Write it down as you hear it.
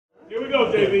Here we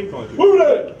go, JB. Who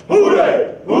they? Who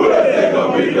they? Who they say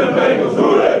gonna beat the Bengals?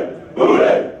 Who they? Who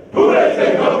they? Who they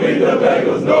say gonna beat the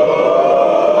Bengals?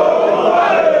 Nobody!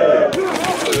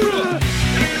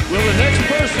 Will the next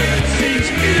person that sees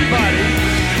anybody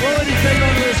throw anything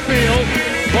onto this field,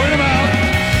 point them out,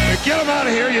 and get them out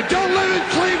of here? You don't live in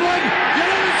Cleveland, you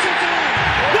live in Cincinnati.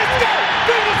 Let's go!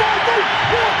 Bengals on three!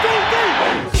 1,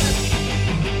 2, 3!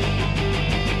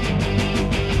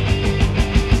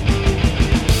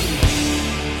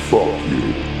 Fuck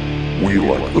you. We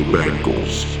like the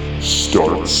Bengals.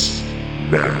 Starts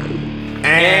now.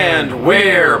 And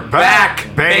we're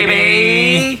back,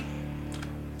 baby!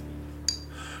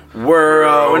 We're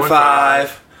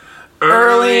 0-5.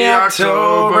 Early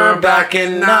October back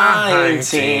in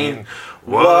 19.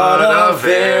 What a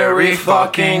very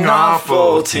fucking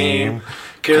awful team.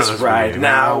 Cause right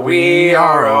now we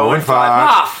are 0-5.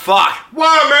 Ah, fuck.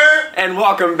 What, man? And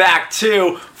welcome back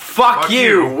to Fuck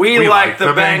You. We like the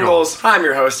Bengals. I'm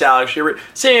your host, Alex Schubert.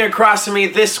 Sitting across from me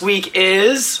this week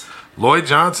is Lloyd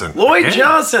Johnson. Lloyd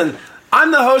Johnson.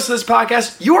 I'm the host of this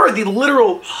podcast. You are the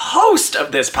literal host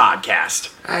of this podcast.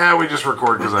 We just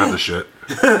record because I have the shit.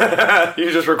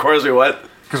 You just record as we what?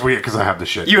 Because I have the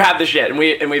shit. You have the shit, and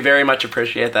we very much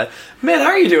appreciate that. Man, how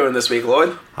are you doing this week,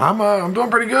 Lloyd? I'm doing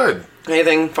pretty good.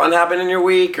 Anything fun happen in your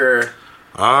week, or?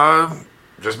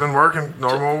 Just been working.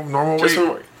 Normal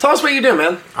week. Tell us what you do,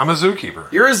 man. I'm a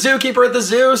zookeeper. You're a zookeeper at the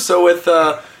zoo, so with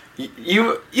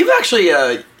you've actually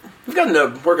you've gotten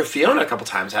to work with Fiona a couple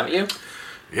times, haven't you?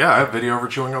 Yeah, I have video of her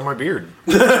chewing on my beard.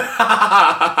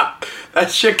 That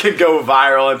shit could go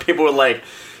viral, and people would like,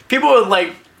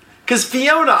 because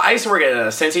Fiona, I used to work at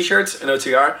Cincy Shirts in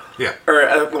OTR, yeah,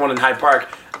 or the one in Hyde Park.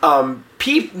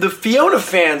 The Fiona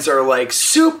fans are like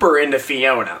super into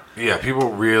Fiona. Yeah, people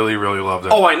really, really love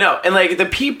that. Oh, I know. And like the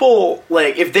people,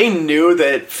 like if they knew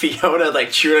that Fiona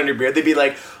like chewed on your beard, they'd be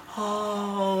like,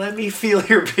 "Oh, let me feel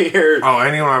your beard." Oh,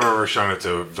 anyone I've ever shown it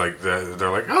to, like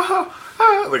they're like,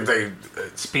 like they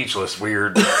speechless,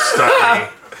 weird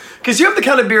stuff. Because you have the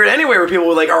kind of beard anyway where people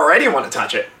would like already want to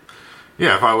touch it.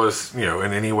 Yeah, if I was, in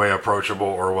any way approachable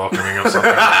or welcoming of something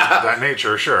of that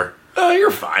nature, sure. Oh, you're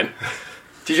fine.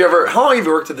 Did you ever? How long have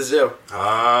you worked at the zoo?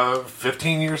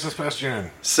 15 years this past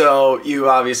June. So you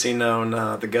obviously known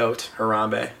the goat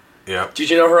Harambe. Yep.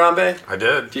 Did you know Harambe? I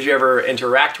did. Did you ever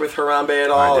interact with Harambe at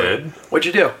all? I did. What'd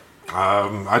you do?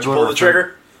 Did you pull the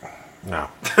trigger? No.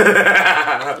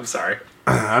 I'm sorry.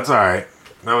 That's all right.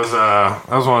 That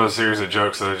was one of the series of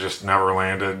jokes that I just never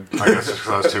landed. I guess just because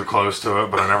I was too close to it,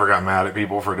 but I never got mad at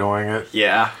people for doing it.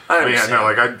 Yeah, I understand.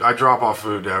 But yeah, no, I drop off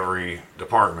food to every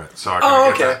department, so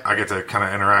I get to kind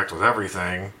of interact with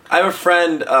everything. I have a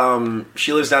friend.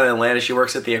 She lives down in Atlanta. She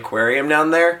works at the aquarium down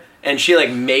there, and she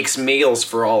like makes meals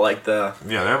for all like the.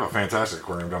 Yeah, they have a fantastic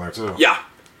aquarium down there too.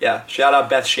 Yeah. Shout out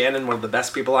Beth Shannon, one of the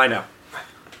best people I know.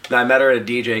 And I met her at a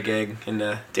DJ gig in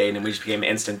Dayton, and we just became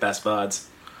instant best buds.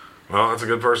 Well, that's a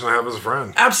good person to have as a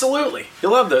friend. Absolutely. You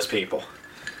love those people.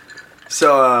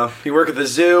 So, you work at the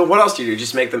zoo. What else do you do?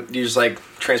 Do you just like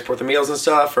transport the meals and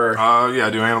stuff, or? Yeah, I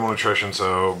do animal nutrition,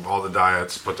 so all the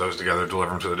diets, put those together,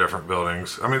 deliver them to the different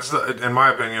buildings. I mean, in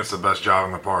my opinion, it's the best job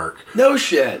in the park. No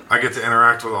shit. I get to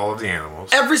interact with all of the animals.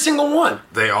 Every single one.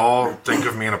 They all think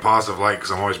of me in a positive light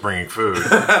because I'm always bringing food.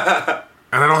 And I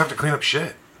don't have to clean up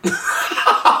shit.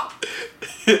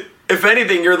 If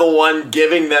anything, you're the one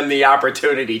giving them the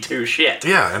opportunity to shit.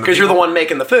 Yeah. Because you're the one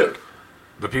making the food.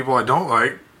 The people I don't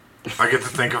like, I get to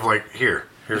think of like, here's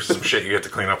some shit you get to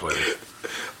clean up later.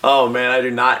 Oh man, I do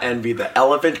not envy the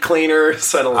elephant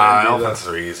cleaners. I don't elephants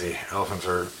are easy. Elephants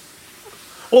are...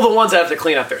 Well, the ones that have to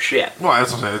clean up their shit. Well,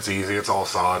 that's what I'm saying. It's easy. It's all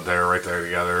solid there, right there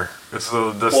together. It's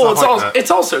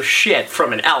it's also shit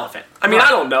from an elephant. I mean, right.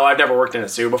 I don't know. I've never worked in a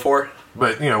zoo before.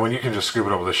 But, when you can just scoop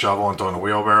it up with a shovel and throw it in the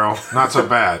wheelbarrow, not so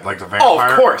bad. Like the vampire... Oh,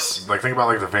 of course. Like, think about,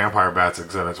 like, the vampire bats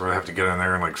exhibits where they have to get in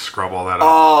there and, like, scrub all that up.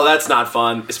 Oh, that's not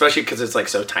fun. Especially because it's, like,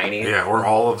 so tiny. Yeah, or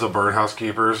all of the birdhouse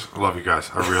keepers. I love you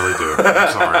guys. I really do.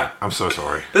 I'm sorry. I'm so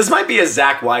sorry. This might be a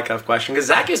Zach Wyckoff question, because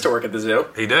Zach used to work at the zoo.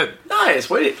 He did. Nice.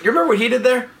 You remember what he did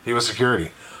there? He was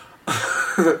security.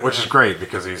 Which is great,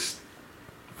 because he's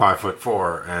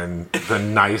 5'4" and the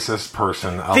nicest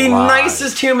person alive. The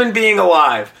nicest human being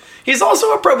alive. He's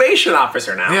also a probation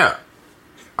officer now. Yeah.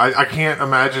 I can't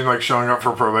imagine like showing up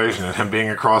for probation and him being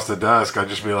across the desk. I'd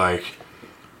just be like,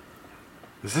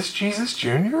 is this Jesus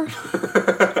Jr.?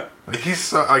 He's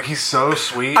so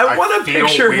sweet. I want to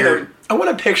picture him. I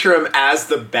want to picture him as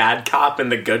the bad cop in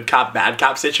the good cop, bad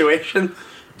cop situation.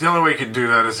 The only way you could do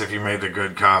that is if you made the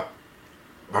good cop.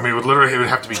 I mean, it would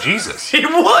have to be Jesus. He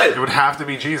would. It would have to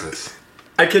be Jesus.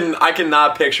 I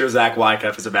cannot picture Zach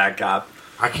Wyckoff as a bad cop.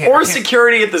 I can't. Or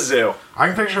security at the zoo. I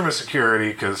can picture him as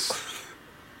security because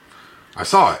I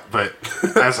saw it, but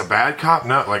as a bad cop,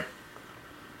 no. Like,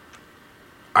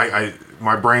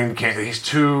 my brain can't. He's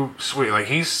too sweet. Like,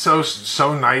 he's so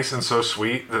nice and so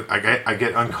sweet that I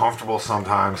get uncomfortable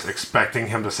sometimes expecting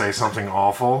him to say something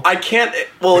awful. I can't.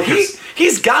 Well,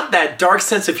 he's got that dark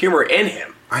sense of humor in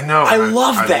him. I know. I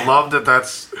love that. I love that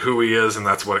that's who he is and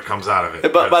that's what comes out of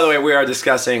it. But by the way, we are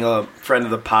discussing a friend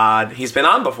of the pod. He's been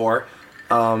on before.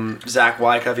 Zach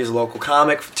Wyckoff. He's a local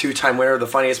comic, 2-time winner of the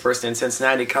Funniest Person in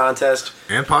Cincinnati contest.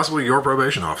 And possibly your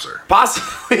probation officer.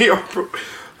 Possibly your...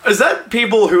 Is that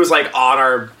people who's like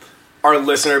on our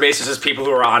listener base? Is just people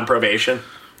who are on probation?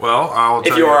 Well, I'll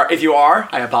tell you. If you are,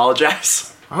 I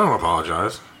apologize. I don't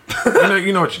apologize.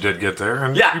 you know what you did get there,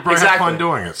 and yeah, you probably had fun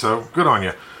doing it. So good on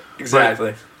you.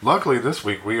 Exactly. But luckily, this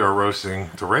week we are roasting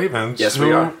the Ravens. Yes,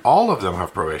 we are. All of them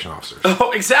have probation officers.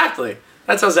 Oh, exactly.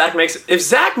 That's how Zach makes it. If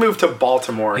Zach moved to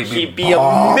Baltimore, he'd be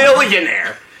a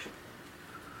millionaire.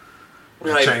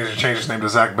 Like, change his name to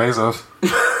Zach Bezos.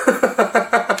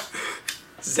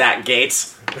 Zach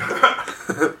Gates.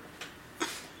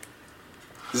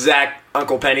 Zach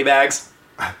Uncle Pennybags.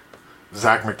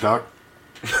 Zach McDuck.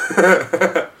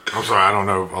 I'm sorry, I don't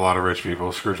know a lot of rich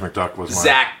people. Scrooge McDuck was my...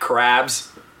 Zach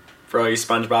Krabs. For all you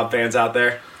SpongeBob fans out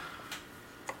there.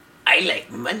 I like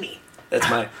money. That's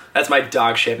my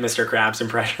dog shit Mr. Krabs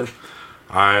impression.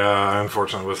 I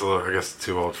unfortunately was a little, I guess,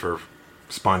 too old for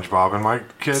SpongeBob, and my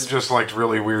kid just liked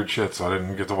really weird shit, so I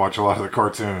didn't get to watch a lot of the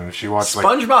cartoon. She watched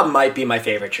SpongeBob might be my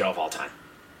favorite show of all time.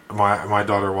 My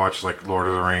daughter watched like Lord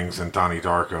of the Rings and Donnie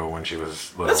Darko when she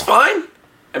was little. That's fine.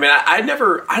 I mean, I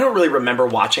don't really remember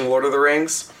watching Lord of the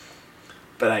Rings,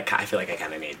 but I feel like I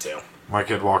kind of need to. My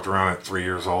kid walked around at 3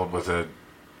 years old with a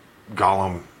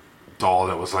Gollum doll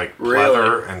that was like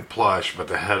leather and plush, but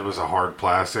the head was a hard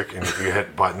plastic, and if you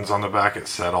hit buttons on the back, it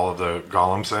said all of the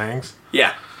Gollum sayings.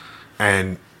 Yeah.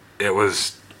 And it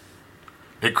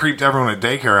creeped everyone at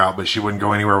daycare out, but she wouldn't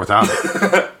go anywhere without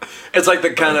it. It's like the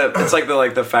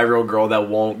 5-year-old girl that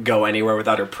won't go anywhere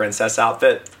without her princess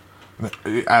outfit.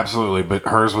 Absolutely, but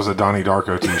hers was a Donnie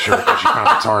Darko t-shirt that she found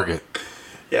at Target.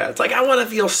 Yeah, it's like, I want to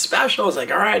feel special. It's like,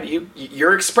 all right,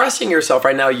 you're expressing yourself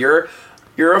right now. You're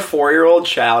a 4-year-old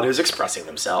child who's expressing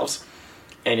themselves,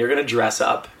 and you're going to dress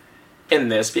up in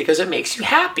this because it makes you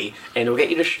happy, and it'll get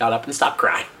you to shut up and stop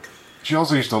crying. She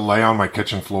also used to lay on my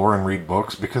kitchen floor and read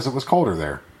books because it was colder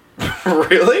there.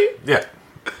 Really? Yeah.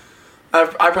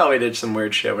 I probably did some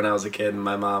weird shit when I was a kid, and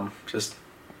my mom just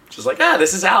like,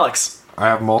 this is Alex. I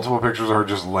have multiple pictures of her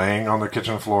just laying on the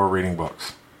kitchen floor reading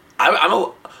books.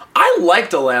 I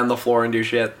like to lay on the floor and do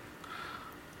shit.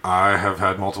 I have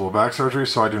had multiple back surgeries,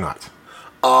 so I do not.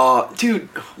 Dude,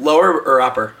 lower or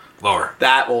upper? Lower.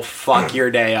 That will fuck your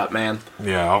day up, man.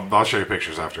 Yeah, I'll show you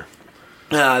pictures after.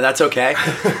 That's okay.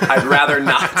 I'd rather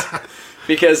not,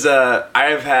 because I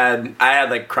had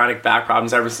like chronic back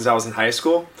problems ever since I was in high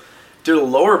school. Dude, a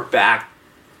lower back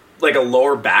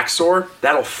sore,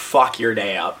 that'll fuck your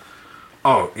day up.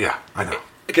 Oh yeah, I know.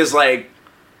 Because I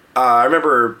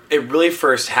remember it really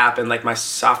first happened like my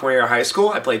sophomore year of high school.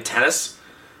 I played tennis.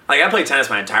 I played tennis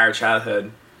my entire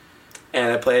childhood,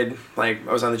 and I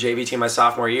was on the JV team my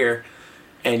sophomore year.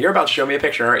 And you're about to show me a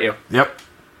picture, aren't you? Yep.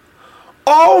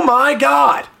 Oh my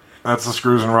god! That's the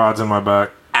screws and rods in my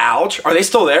back. Ouch! Are they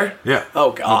still there? Yeah.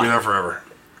 Oh god. They'll be there forever.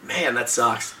 Man, that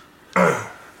sucks.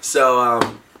 So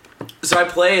I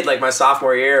played my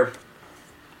sophomore year,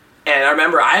 and I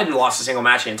remember I hadn't lost a single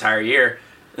match the entire year.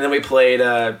 And then we played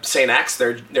St. X,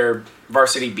 their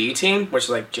varsity B team, which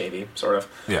is like JV, sort of.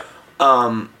 Yeah.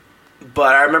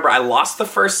 But I remember I lost the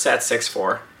first set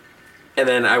 6-4, and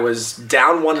then I was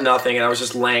down 1-0, and I was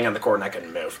just laying on the court and I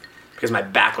couldn't move because my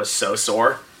back was so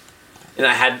sore. And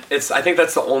I think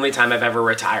that's the only time I've ever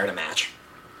retired a match.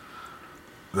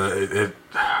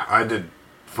 I did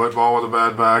football with a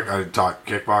bad back. I taught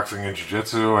kickboxing and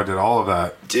jiu-jitsu. I did all of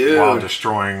that. Dude. While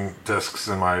destroying discs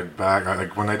in my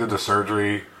back. When they did the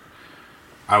surgery,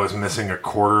 I was missing a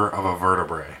quarter of a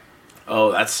vertebrae.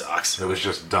 Oh, that sucks. It was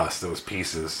just dust. It was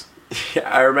pieces. Yeah,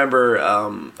 I remember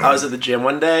I was at the gym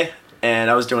one day, and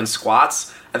I was doing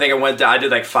squats. I think I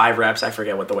did 5 reps. I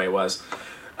forget what the weight was.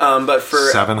 But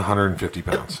for 750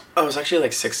 pounds. Oh, it was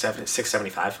actually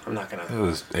 675. I'm not gonna. It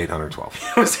was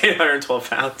 812. It was 812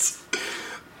 pounds.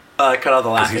 Cut out the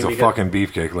laughing. He's a fucking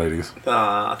beefcake, ladies.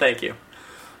 Thank you.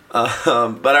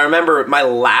 But I remember my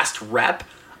last rep,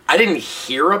 I didn't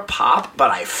hear a pop,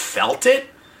 but I felt it.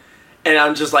 And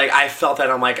I'm just I felt that,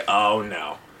 and I'm like, oh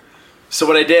no. So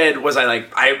what I did was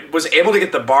I was able to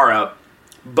get the bar up,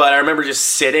 but I remember just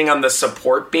sitting on the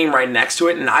support beam right next to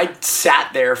it, and I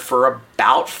sat there for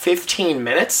about 15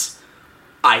 minutes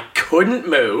I couldn't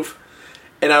move.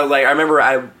 And I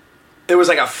remember it was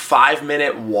like a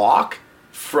 5-minute walk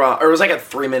or it was like a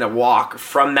 3-minute walk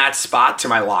from that spot to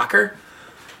my locker.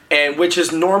 And which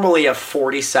is normally a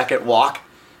 40-second walk.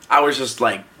 I was just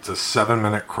like... It's a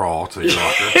 7-minute crawl to your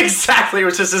locker. Exactly. It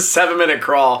was just a 7-minute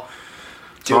crawl.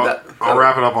 Dude, So I'll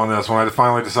wrap it up on this. When I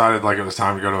finally decided like it was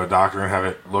time to go to a doctor and have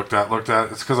it looked at,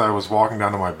 it's because I was walking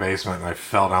down to my basement and I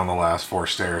fell down the last 4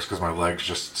 stairs because my legs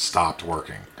just stopped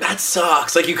working. That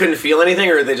sucks. Like you couldn't feel anything,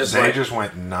 or they just just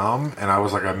went numb, and I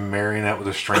was like a marionette with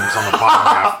the strings on the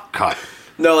bottom half cut.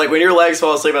 No, like when your legs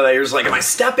fall asleep at that, you're just like, am I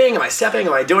stepping? Am I stepping?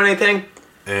 Am I doing anything?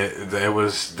 It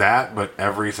was that, but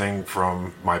everything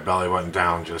from my belly button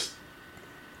down just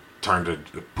turned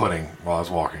to pudding while I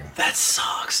was walking. That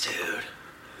sucks, dude.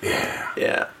 Yeah.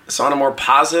 Yeah. So on a more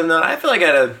positive note, I feel like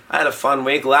I had a fun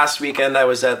week. Last weekend, I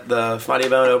was at the Funny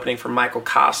Bone opening for Michael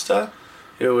Costa,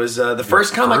 who was the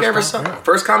first comic I ever saw. Yeah.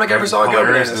 First comic I ever saw at Go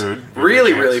Bananas. Dude.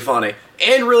 Really, really funny.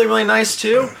 And really, really nice,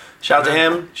 too. Shout out to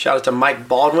him. Shout out to Mike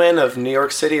Baldwin of New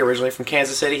York City, originally from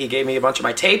Kansas City. He gave me a bunch of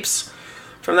my tapes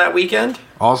from that weekend.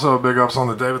 Also, big ups on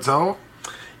the David Tell.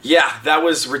 Yeah, that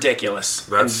was ridiculous.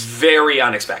 And very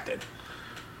unexpected.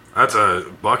 That's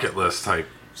a bucket list type.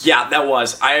 Yeah, that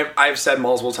was. I've said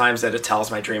multiple times that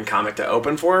Attell's my dream comic to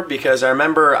open for, because I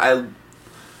remember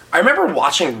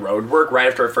watching Roadwork right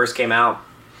after it first came out,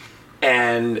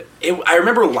 and I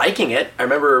remember liking it.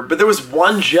 But there was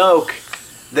one joke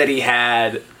that he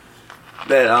had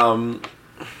that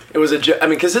it was a joke. I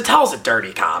mean, because Attell's a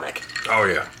dirty comic. Oh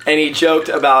yeah. And he joked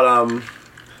about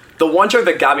the one joke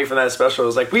that got me from that special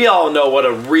was like, we all know what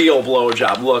a real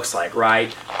blowjob looks like,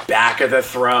 right? Back of the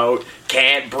throat,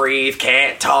 can't breathe,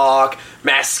 can't talk,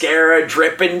 mascara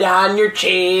dripping down your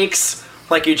cheeks.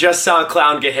 Like you just saw a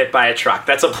clown get hit by a truck.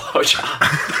 That's a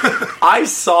blowjob. I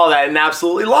saw that and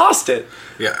absolutely lost it.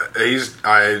 Yeah,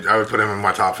 I would put him in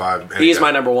my top 5. He's my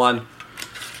number 1.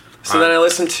 So then I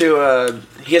listened to,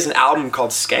 he has an album called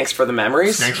Skanks for the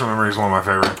Memories. Skanks for the Memories is one of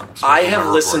my favorite. I have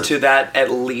listened to that at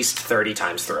least 30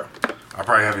 times through. I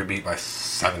probably have you beat by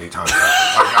 70 times.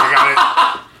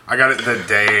 I got it the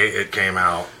day it came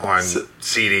out on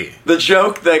CD. The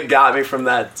joke that got me from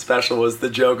that special was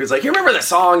you remember the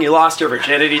song you lost your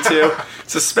virginity to?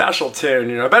 It's a special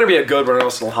tune, it better be a good one or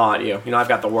else it'll haunt you. I've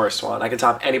got the worst one. I can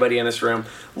top anybody in this room.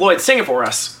 Lloyd, sing it for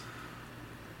us.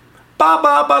 Ba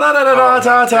ba ba da da da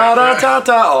da da da da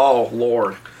da. Oh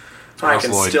Lord, I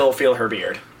can still feel her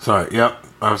beard. Sorry. Yep.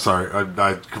 I'm sorry.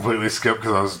 I completely skipped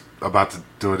because I was about to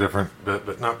do a different bit,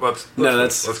 but no. Let's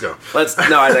go.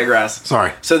 I digress.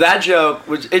 Sorry. So that joke,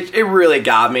 it really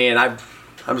got me, and I'm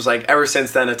just like, ever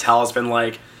since then, Attell has been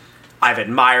like, I've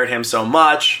admired him so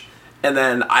much, and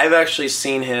then I've actually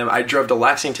seen him. I drove to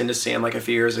Lexington to see him like a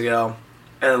few years ago,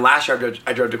 and then last year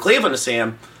I drove to Cleveland to see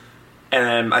him.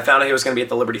 And I found out he was going to be at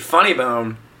the Liberty Funny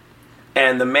Bone.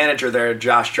 And the manager there,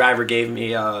 Josh Driver, gave me,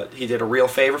 he did a real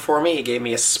favor for me. He gave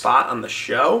me a spot on the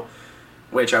show,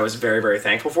 which I was very, very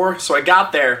thankful for. So I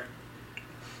got there,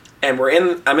 and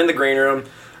I'm in the green room.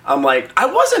 I'm like,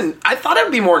 I thought I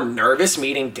would be more nervous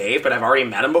meeting Dave, but I've already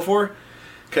met him before.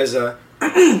 Because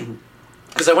I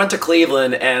went to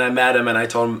Cleveland, and I met him, and I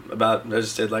told him I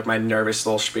just did like my nervous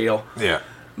little spiel. Yeah.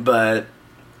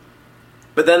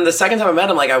 But then the second time I met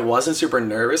him, I wasn't super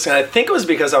nervous. And I think it was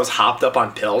because I was hopped up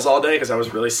on pills all day because I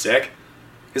was really sick.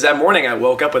 Because that morning I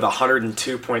woke up with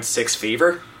 102.6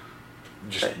 fever.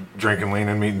 Just drinking lean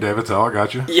and meeting David Tell, I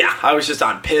got you. Yeah, I was just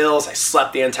on pills. I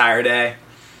slept the entire day.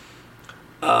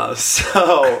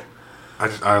 So...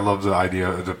 I love the idea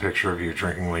of the picture of you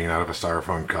drinking lean out of a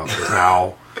styrofoam cup. It's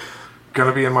now going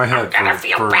to be in my head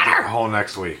for the whole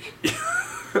next week.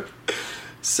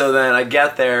 So then I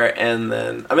get there, and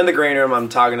then I'm in the green room. I'm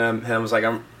talking to him. I was like,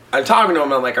 I'm talking to him.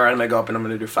 And I'm like, all right, I'm gonna go up and I'm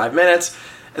gonna do 5 minutes.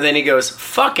 And then he goes,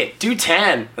 "Fuck it, do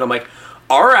 10." And I'm like,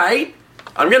 all right,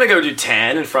 I'm gonna go do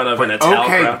 10 in front of an Attell.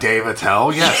 Okay, Dave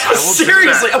Attell. Yes, I will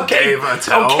seriously. do that, Okay, Dave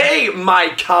Attell. Okay,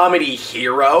 my comedy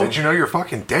hero. Did you know you're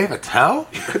fucking Dave Attell?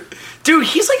 Dude,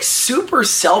 he's like super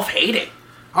self-hating.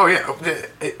 Oh yeah,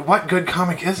 what good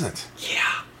comic isn't?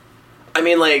 Yeah, I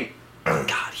mean, like,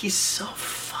 God, he's so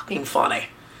fucking funny.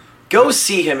 Go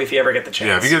see him if you ever get the chance.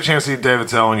 Yeah, if you get a chance to see David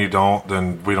Tell and you don't,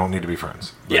 then we don't need to be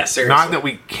friends. Yeah, seriously. Not that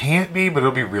we can't be, but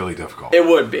it'll be really difficult. It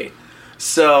would be.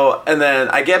 So, and then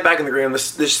I get back in the green room. The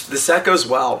set goes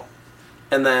well.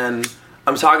 And then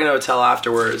I'm talking to Attell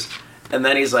afterwards. And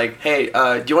then he's like, hey,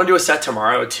 do you want to do a set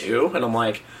tomorrow too? And I'm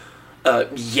like,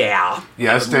 yeah.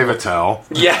 Yes, Dave Attell.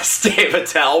 Yes, Dave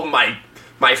Attell, my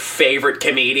favorite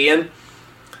comedian.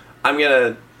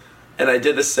 And I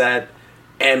did the set.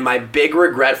 And my big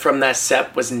regret from that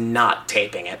set was not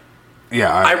taping it.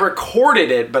 Yeah. I recorded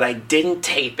it, but I didn't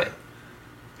tape it.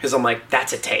 Because I'm like,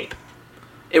 that's a tape.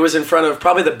 It was in front of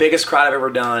probably the biggest crowd I've ever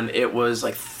done. It was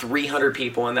like 300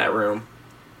 people in that room.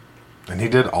 And he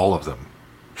did all of them.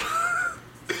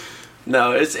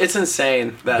 No, it's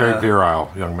insane. That, Very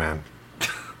virile young man.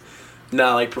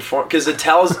 No, like perform because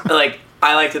Attell's like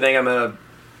I like to think I'm a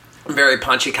very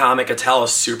punchy comic. Attell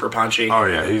is super punchy. Oh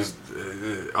yeah, he's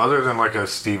other than like a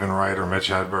Stephen Wright or Mitch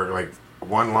Hedberg, like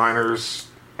one-liners.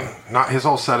 Not his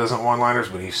whole set isn't one-liners,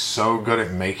 but he's so good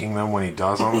at making them when he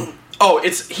does them. Oh,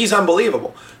 he's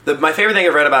unbelievable. My favorite thing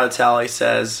I've read about Attell, he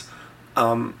says,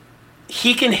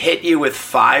 he can hit you with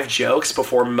 5 jokes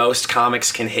before most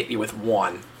comics can hit you with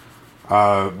 1.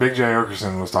 Big J.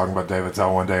 Okerson was talking about Dave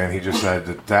Attell one day, and he just said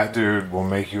that dude will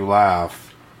make you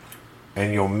laugh,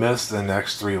 and you'll miss the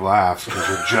next 3 laughs because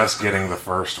you're just getting the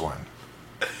first one.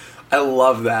 I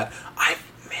love that. I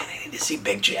need to see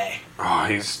Big J. Oh,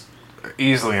 he's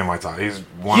easily in my top. He's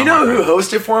one. You of my know who favorites.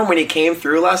 hosted for him when he came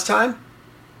through last time?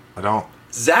 I don't.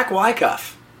 Zach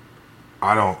Wycuff.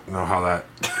 I don't know how that.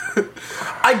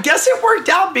 I guess it worked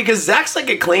out because Zach's like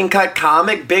a clean-cut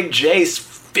comic. Big J's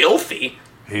filthy.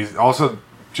 He's also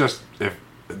just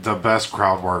the best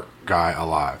crowd work guy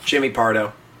alive. Jimmy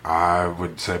Pardo. I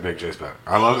would say Big J's better.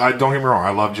 I don't get me wrong.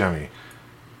 I love Jimmy.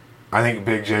 I think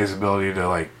Big J's ability to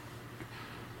like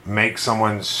make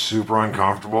someone super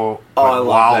uncomfortable I love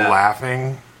while that.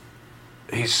 laughing.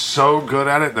 He's so good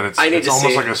at it that it's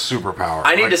almost like a superpower.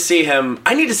 I need to see him.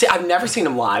 I've never seen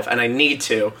him live, and I need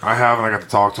to. I have, and I got to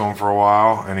talk to him for a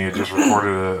while, and he had just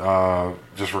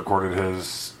recorded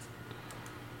his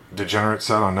Degenerate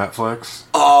set on Netflix.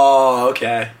 Oh,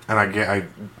 okay. And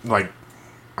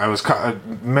I was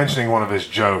mentioning one of his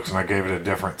jokes, and I gave it a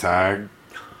different tag.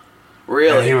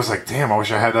 Really? And he was like, "Damn, I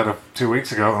wish I had that 2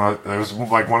 weeks ago." And it was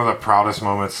like one of the proudest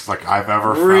moments like I've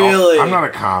ever felt. Really? I'm not a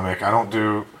comic. I don't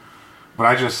do. But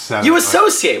I just said You it,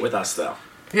 associate with us, though.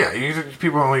 Yeah,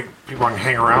 people I can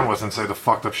hang around with and say the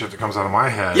fucked up shit that comes out of my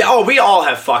head. Yeah, we all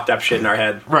have fucked up shit in our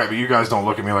head. Right, but you guys don't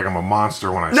look at me like I'm a monster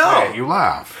when I say it. You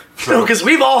laugh. No, because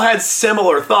we've all had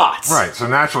similar thoughts. Right, so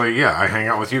naturally, yeah, I hang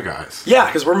out with you guys. Yeah,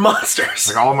 because we're monsters.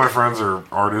 Like all of my friends are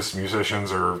artists,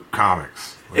 musicians, or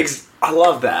comics. I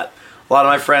love that. A lot of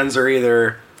my friends are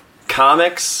either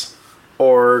comics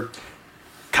or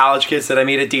college kids that I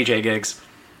meet at DJ gigs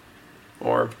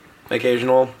or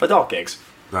occasional adult gigs.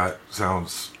 That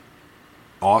sounds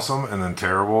awesome, and then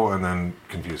terrible, and then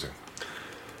confusing.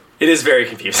 It is very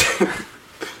confusing.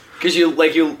 Because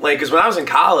because when I was in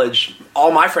college,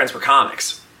 all my friends were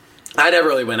comics. I never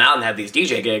really went out and had these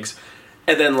DJ gigs.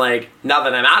 And then, now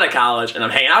that I'm out of college and I'm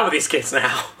hanging out with these kids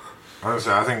now.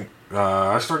 Honestly, I think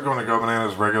I started going to Go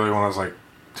Bananas regularly when I was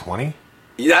 20.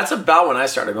 Yeah, that's about when I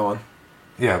started going.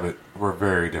 Yeah, but we're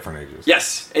very different ages.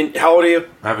 Yes. And how old are you?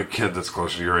 I have a kid that's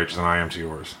closer to your age than I am to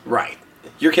yours. Right.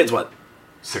 Your kid's what?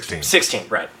 16. 16,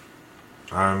 right.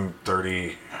 I'm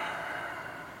 30.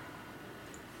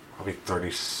 I'll be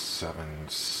 37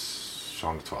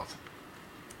 on the 12th.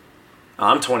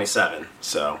 I'm 27,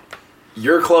 so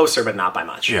you're closer, but not by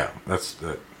much. Yeah, that's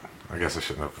that. I guess I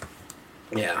shouldn't have.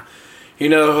 Yeah.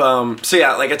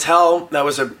 Attell, that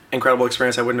was an incredible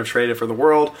experience. I wouldn't have traded for the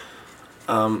world.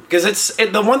 Because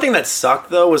the one thing that sucked,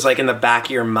 though, was, in the back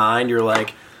of your mind, you're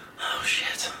like, oh,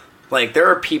 shit. There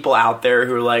are people out there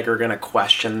who, are going to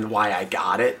question why I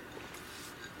got it.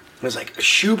 It was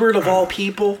Schubert of all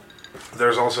people.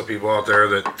 There's also people out there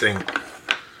that think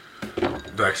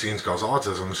vaccines cause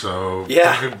autism, so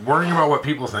yeah. Worrying about what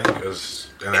people think is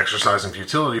an exercise in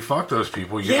futility. Fuck those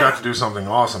people. You got to do something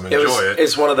awesome. Enjoy it. It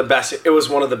was one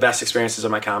of the best experiences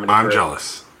of my comedy career. I'm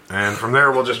jealous. And from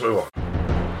there, we'll just move on.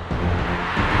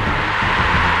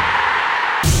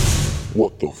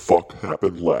 What the fuck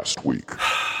happened last week?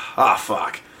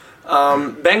 Fuck.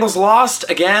 Bengals lost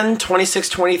again,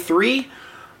 26-23.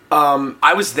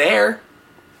 I was there.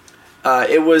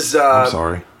 It was. I'm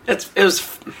sorry.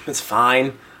 It's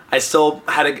fine. I still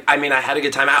had I had a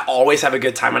good time. I always have a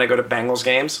good time when I go to Bengals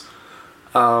games.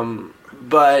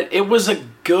 But it was a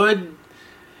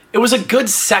good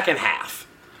second half.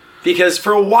 Because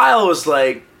for a while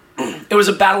it was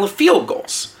a battle of field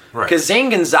goals. Right. Because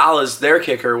Zane Gonzalez, their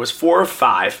kicker, was 4 of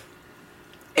 5.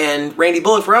 And Randy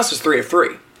Bullock for us was 3 of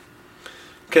 3.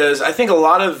 Because I think a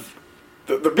lot of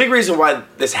the big reason why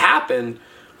this happened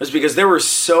was because there were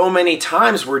so many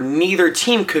times where neither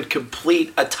team could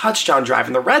complete a touchdown drive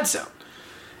in the red zone.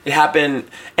 It happened,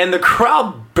 and the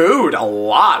crowd booed a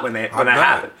lot when that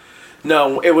happened.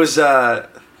 No, it was there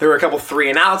were a couple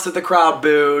 3-and-outs that the crowd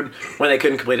booed when they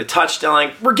couldn't complete a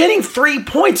touchdown. We're getting 3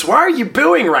 points. Why are you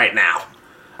booing right now?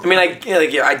 I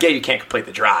get you can't complete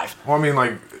the drive. Well,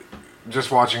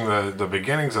 just watching the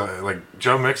beginnings, like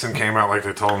Joe Mixon came out like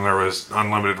they told him there was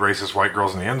unlimited racist white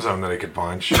girls in the end zone that he could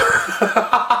punch.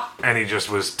 And he just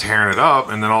was tearing it up,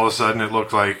 and then all of a sudden it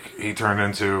looked like he turned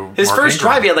into his Mark first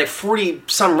Ingram. drive. He had like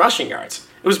 40-some rushing yards.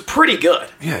 It was pretty good.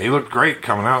 Yeah, he looked great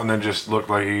coming out, and then just looked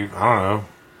like he, I don't know,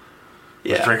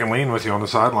 was drinking lean with you on the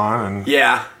sideline. And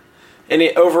yeah. And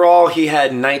overall, he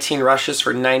had 19 rushes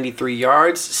for 93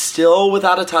 yards, still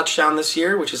without a touchdown this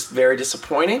year, which is very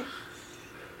disappointing.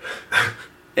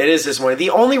 It is disappointing. The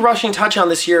only rushing touchdown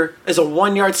this year is a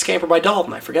 1-yard scamper by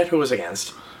Dalton. I forget who it was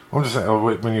against. I'm just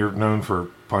saying, when you're known for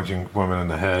punching women in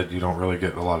the head, you don't really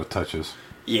get a lot of touches.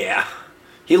 Yeah.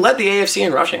 He led the AFC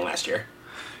in rushing last year.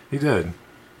 He did.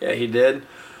 Yeah, he did.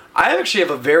 I actually have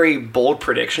a very bold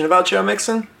prediction about Joe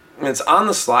Mixon, and it's on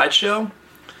the slideshow.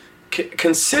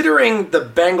 Considering the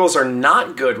Bengals are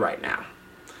not good right now,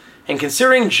 and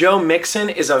considering Joe Mixon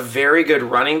is a very good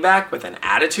running back with an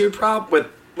attitude problem,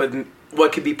 with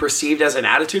what could be perceived as an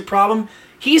attitude problem,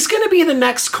 he's going to be the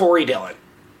next Corey Dillon.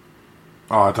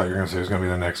 Oh, I thought you were going to say he was going to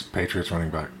be the next Patriots running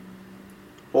back.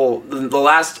 Well, the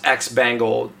last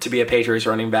ex-Bengal to be a Patriots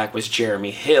running back was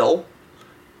Jeremy Hill,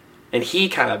 and he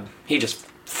just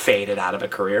faded out of a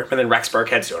career. But then Rex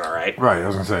Burkhead's doing all right. Right, I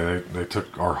was going to say, they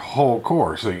took our whole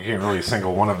core, so you can't really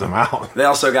single one of them out. They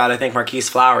also got, I think, Marquise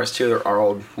Flowers, too, our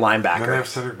old linebacker. Did they have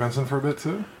Cedric Benson for a bit,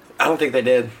 too? I don't think they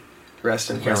did.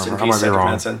 Rest in peace, Cedric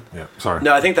Benson. Yeah, sorry.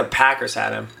 No, I think the Packers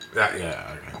had him.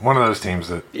 Yeah, okay. One of those teams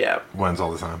that wins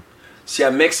all the time. So,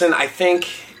 yeah, Mixon, I think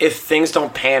if things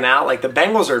don't pan out, like the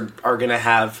Bengals are going to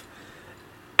have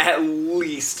at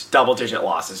least double-digit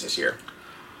losses this year.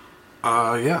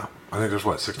 Yeah. I think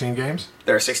there's 16 games?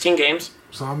 There are 16 games.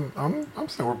 So I'm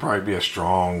saying we'll probably be a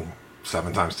strong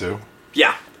 7 times 2.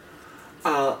 Yeah.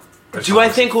 Do I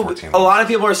think a lot of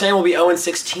people are saying we'll be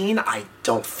 0-16? I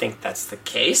don't think that's the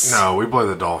case. No, we play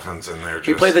the Dolphins in there.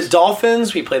 We play the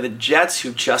Dolphins. We play the Jets,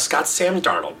 who just got Sam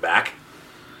Darnold back.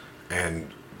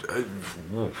 And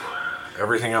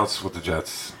everything else with the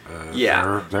Jets.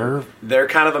 They're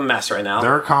kind of a mess right now.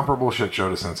 They're a comparable shit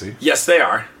show to Cincy. Yes, they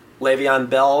are. Le'Veon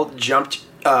Bell jumped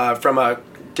from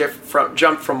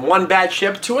one bad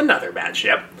ship to another bad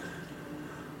ship.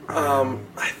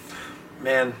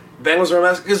 Man, Bengals are a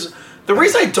mess. Because the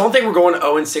reason I don't think we're going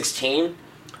 0-16,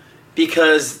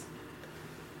 because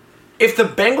if the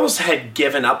Bengals had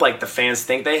given up like the fans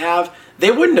think they have, they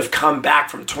wouldn't have come back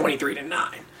from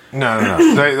 23-9.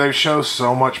 No. they show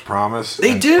so much promise.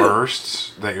 They in do.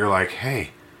 Bursts that you're like,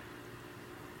 hey,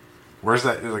 where's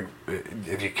that? Like,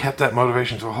 if you kept that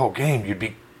motivation to a whole game, you'd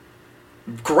be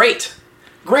great.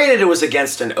 Granted, it was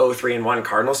against an 0-3-1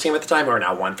 Cardinals team at the time, who are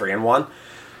now 1-3-1.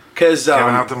 Because giving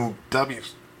out them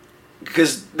W's.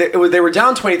 Because they were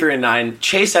down 23-9.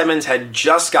 Chase Edmonds had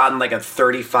just gotten like a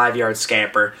 35-yard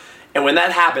scamper, and when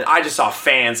that happened, I just saw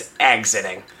fans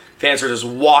exiting. Fans were just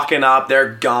walking up.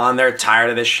 They're gone. They're tired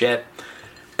of this shit.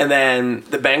 And then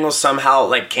the Bengals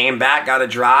somehow came back, got a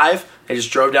drive. They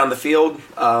just drove down the field,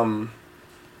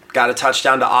 got a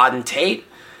touchdown to Auden Tate,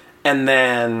 and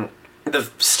then the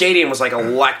stadium was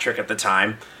electric at the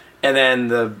time. And then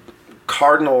the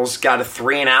Cardinals got a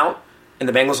 3-and-out, and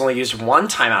the Bengals only used one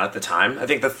timeout at the time. I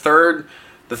think the third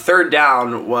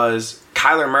down was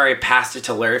Kyler Murray passed it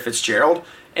to Larry Fitzgerald,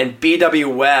 and B.W.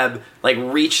 Webb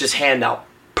reached his hand out.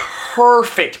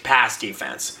 Perfect pass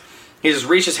defense. He just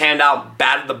reached his hand out,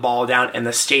 batted the ball down, and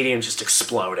the stadium just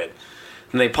exploded.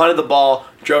 And they punted the ball,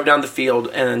 drove down the field,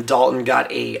 and then Dalton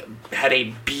had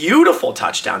a beautiful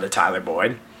touchdown to Tyler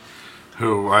Boyd,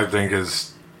 who I think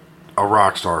is a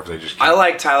rock star if they just I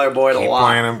like Tyler Boyd a lot. Keep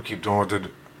playing him, keep doing what they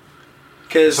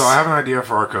do. So I have an idea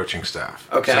for our coaching staff.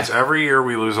 Okay. Since every year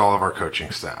we lose all of our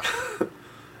coaching staff.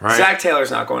 Right? Zach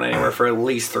Taylor's not going anywhere for at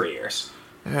least 3 years.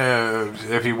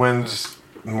 If he wins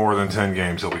more than 10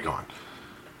 games, he'll be gone.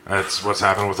 That's what's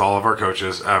happened with all of our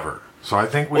coaches ever. So I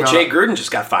think Jay Gruden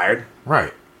just got fired.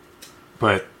 Right.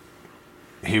 But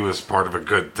he was part of a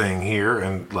good thing here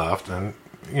and left, and,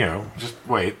 just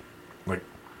wait.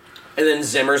 And then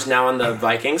Zimmer's now on the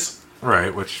Vikings.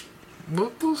 Right, which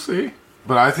we'll see.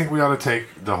 But I think we ought to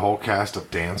take the whole cast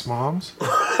of Dance Moms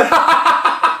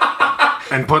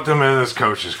and put them in as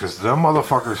coaches, because them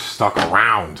motherfuckers stuck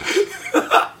around.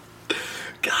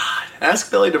 God, ask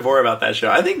Billy DeVore about that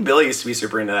show. I think Billy used to be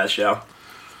super into that show.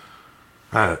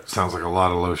 That sounds like a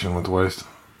lot of lotion with waste.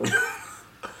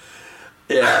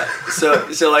 Yeah. So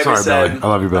like Sorry, we said, Billy. I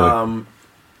love you, Billy.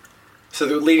 So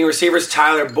the leading receivers,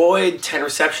 Tyler Boyd, 10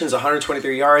 receptions,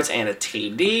 123 yards, and a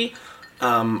TD.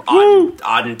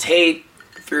 Auden Tate,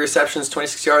 3 receptions,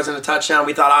 26 yards, and a touchdown.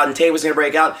 We thought Auden Tate was going to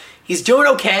break out. He's doing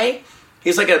okay.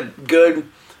 He's a good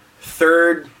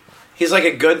third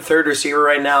receiver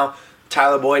right now.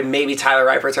 Tyler Boyd, maybe Tyler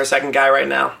Reifert's our second guy right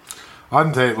now.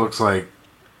 Auden Tate looks like,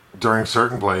 during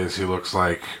certain plays, he looks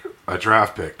like a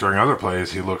draft pick. During other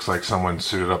plays, he looks like someone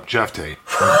suited up Jeff Tate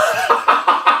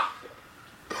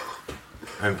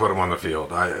and put him on the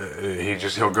field.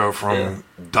 He'll go from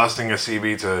dusting a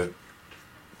CB to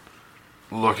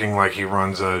looking like he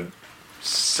runs a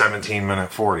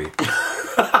 17-minute 40.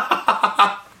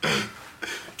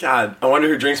 God, I wonder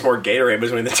who drinks more Gatorade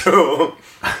between the two.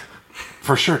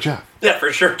 For sure, Jeff. Yeah,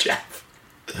 for sure, Jeff.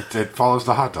 It follows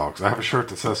the hot dogs. I have a shirt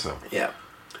that says so. Yeah.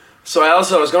 So I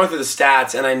was going through the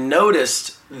stats, and I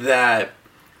noticed that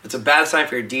it's a bad sign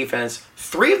for your defense.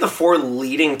 3 of the 4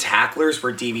 leading tacklers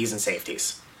were DBs and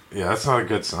safeties. Yeah, that's not a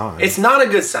good sign. It's not a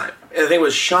good sign. I think it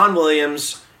was Sean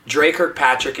Williams, Dre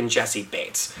Kirkpatrick, and Jesse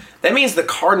Bates. That means the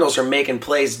Cardinals are making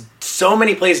plays, so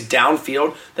many plays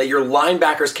downfield, that your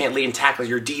linebackers can't lead in tackles,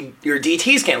 your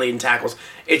DTs can't lead in tackles.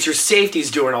 It's your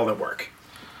safeties doing all the work.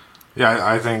 Yeah,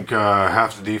 I think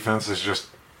half the defense is just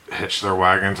hitched their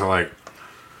wagon to like,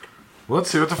 let's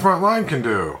see what the front line can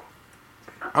do.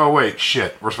 Oh, wait,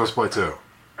 shit. We're supposed to play too.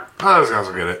 Oh, those guys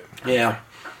will get it. Yeah.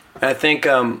 I think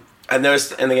I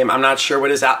noticed in the game, I'm not sure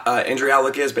what his injury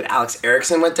outlook is, but Alex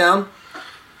Erickson went down.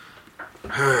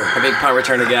 A big punt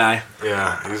returner guy.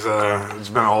 Yeah, he's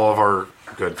been all of our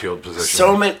good field positions.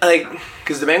 So many,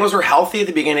 because the Bengals were healthy at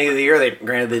the beginning of the year.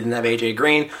 Granted, they didn't have AJ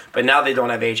Green, but now they don't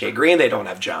have AJ Green. They don't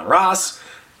have John Ross.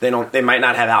 They might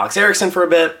not have Alex Erickson for a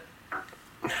bit.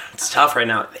 It's tough right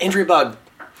now. Injury bug.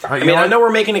 I know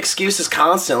we're making excuses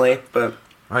constantly, but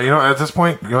at this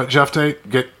point, Jeff Tate,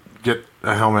 get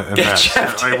a helmet and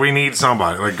badge. We need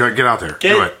somebody. Get out there.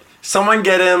 Do it. Someone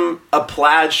get him a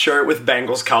plaid shirt with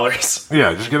Bengals colors.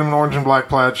 Yeah, just get him an orange and black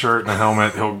plaid shirt and a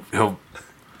helmet. He'll.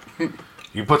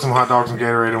 You put some hot dogs and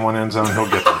Gatorade in one end zone, he'll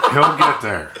get there. He'll get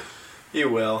there. You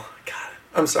will. God,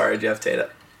 I'm sorry, Jeff Tate.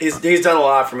 He's done a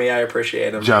lot for me. I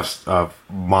appreciate him. Jeff's a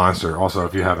monster. Also,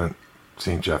 if you haven't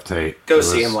seen Jeff Tate, go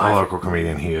see him live. A local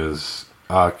comedian. He is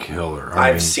a killer.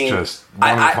 I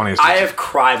have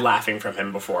cried laughing from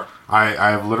him before. I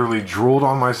have literally drooled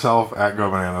on myself at Go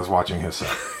Bananas watching his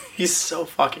set. He's so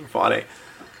fucking funny.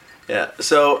 Yeah.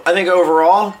 So I think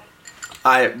overall,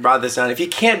 I brought this down. If you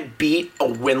can't beat a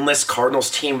winless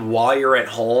Cardinals team while you're at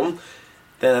home,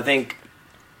 then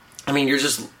you're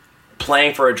just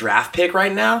playing for a draft pick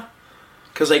right now.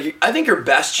 Because I think your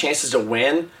best chances to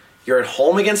win, you're at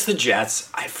home against the Jets.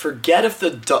 I forget if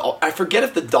the Dolphins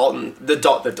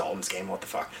game. What the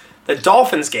fuck? The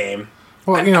Dolphins game.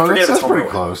 Well, that's pretty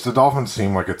close. The Dolphins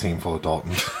seem like a team full of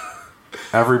Daltons.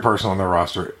 Every person on their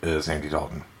roster is Andy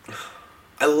Dalton.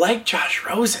 I like Josh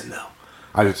Rosen though.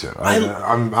 I do too.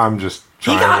 I'm just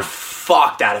trying. He got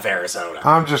fucked out of Arizona.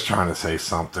 I'm just trying to say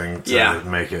something to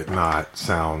make it not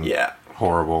sound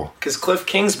horrible. Because Cliff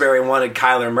Kingsbury wanted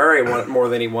Kyler Murray more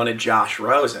than he wanted Josh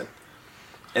Rosen.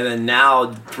 And then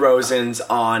now Rosen's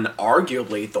on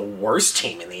arguably the worst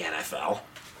team in the NFL.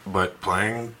 But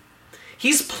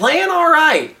he's playing all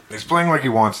right. He's playing like he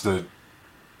wants to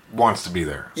be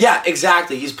there. Yeah,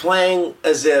 exactly. He's playing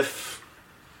as if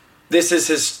this is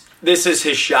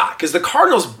his shot. Because the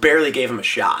Cardinals barely gave him a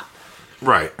shot.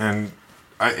 Right, and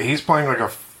he's playing like a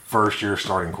first-year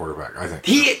starting quarterback, I think.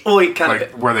 He kind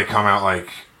of... Where they come out,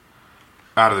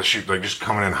 out of the chute, just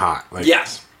coming in hot.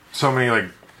 Yes. So many,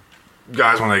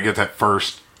 guys, when they get that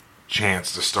first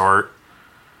chance to start,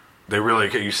 they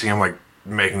really... You see them,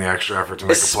 making the extra effort to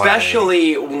make a play.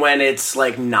 Especially when it's,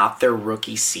 not their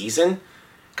rookie season.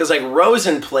 Because,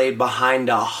 Rosen played behind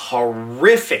a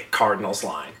horrific Cardinals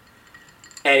line.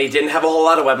 And he didn't have a whole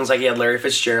lot of weapons. He had Larry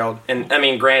Fitzgerald. And,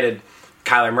 granted,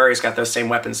 Kyler Murray's got those same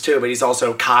weapons too, but he's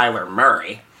also Kyler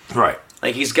Murray. Right.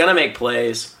 He's going to make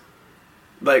plays.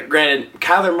 But, granted,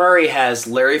 Kyler Murray has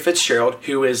Larry Fitzgerald,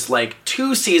 who is,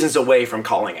 2 seasons away from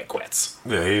calling it quits.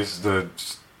 Yeah, he's the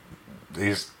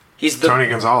Tony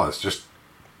Gonzalez. Just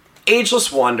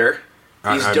ageless wonder.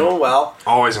 He's doing well.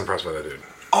 Always impressed by that dude.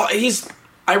 Oh,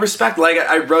 I respect,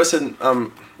 I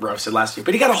roasted last week,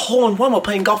 but he got a hole-in-one while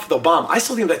playing golf with Obama. I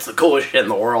still think that's the coolest shit in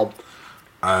the world.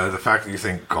 The fact that you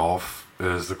think golf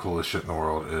is the coolest shit in the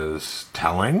world is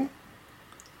telling.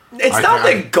 It's not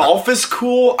that golf is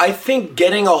cool. I think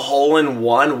getting a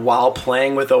hole-in-one while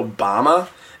playing with Obama,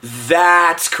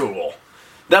 that's cool.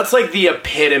 That's the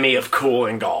epitome of cool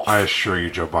in golf. I assure you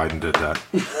Joe Biden did that.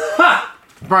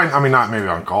 Biden, not maybe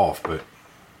on golf, but...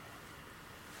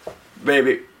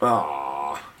 Maybe.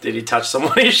 Oh. Did he touch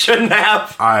someone he shouldn't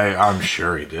have? I'm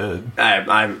sure he did.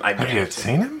 Have you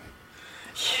seen him?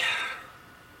 Yeah.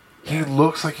 He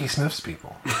looks like he sniffs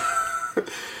people.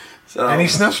 And he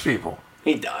sniffs people.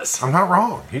 He does. I'm not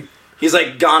wrong. He's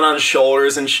like gone on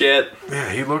shoulders and shit.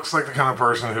 Yeah, he looks like the kind of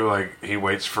person who like he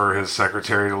waits for his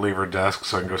secretary to leave her desk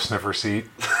so I can go sniff her seat.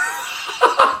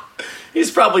 He's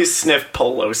probably sniffed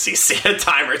Pelosi's seat a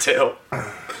time or two.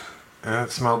 And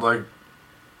it smelled like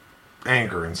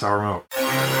anger and sour milk.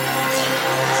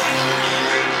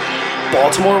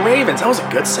 Baltimore Ravens. That was a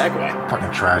good segue.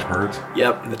 Fucking trash birds.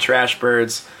 Yep, the trash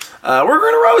birds. We're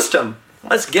going to roast them.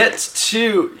 Let's get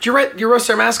to... Did you roast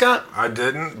their mascot? I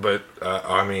didn't, but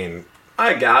I mean...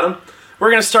 I got him.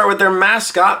 We're going to start with their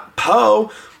mascot,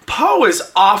 Poe. Poe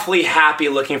is awfully happy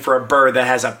looking for a bird that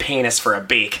has a penis for a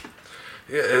beak.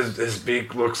 Yeah, his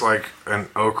beak looks like an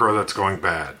okra that's going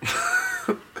bad.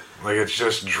 Like, it's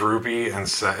just droopy and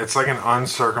set. It's like an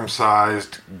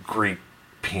uncircumcised Greek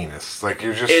penis. Like,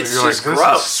 you're like, this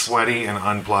gross. is sweaty and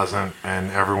unpleasant,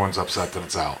 and everyone's upset that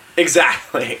it's out.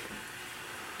 Exactly.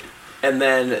 And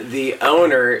then the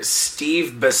owner,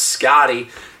 Steve Biscotti.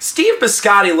 Steve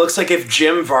Biscotti looks like if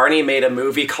Jim Varney made a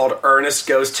movie called Ernest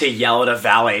Goes to Yell at a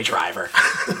Valet Driver.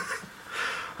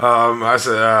 I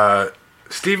said,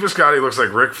 Steve Biscotti looks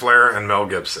like Ric Flair and Mel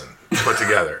Gibson put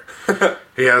together.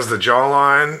 He has the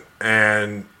jawline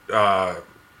and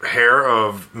hair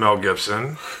of Mel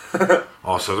Gibson,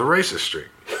 also the racist streak.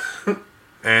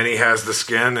 And he has the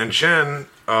skin and chin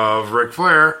of Ric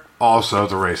Flair, also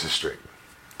the racist streak.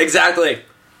 Exactly.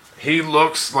 He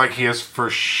looks like he has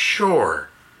for sure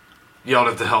yelled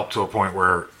at the help to a point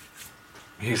where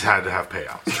he's had to have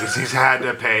payouts. He's had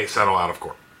to settle out of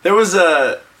court. I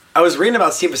was reading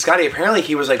about Steve Biscotti. Apparently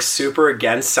he was like super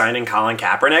against signing Colin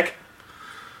Kaepernick.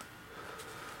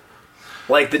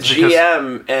 Like the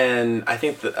GM and I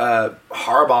think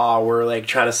Harbaugh were like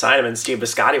trying to sign him, and Steve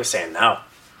Biscotti was saying no.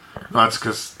 That's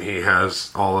because he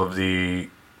has all of the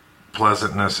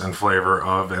pleasantness and flavor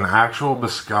of an actual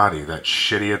biscotti, that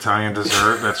shitty Italian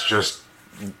dessert that's just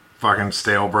fucking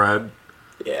stale bread.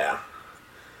 Yeah.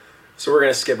 So we're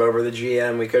gonna skip over the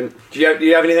GM. We couldn't. Do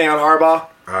you have anything on Harbaugh?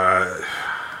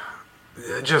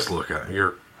 Just look at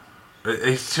him.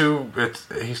 He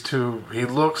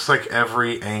looks like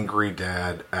every angry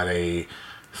dad at a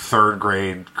third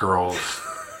grade girls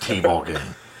t-ball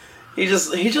game. He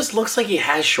just looks like he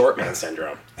has short man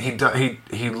syndrome. He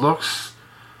looks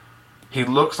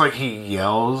like he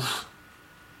yells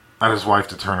at his wife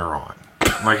to turn her on.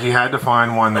 Like he had to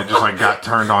find one that just like got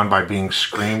turned on by being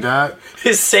screamed at.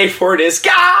 His safe word is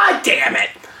 "God damn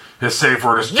it." His safe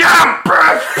word is "Yeah,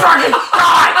 Brad, fucking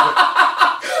God."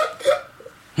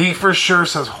 He for sure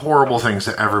says horrible things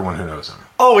to everyone who knows him.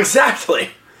 Oh, exactly.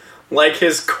 Like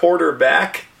his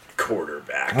quarterback.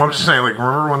 Well, I'm just saying, like,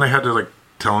 remember when they had to like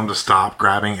tell him to stop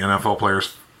grabbing NFL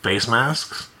players' face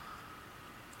masks?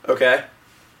 Okay.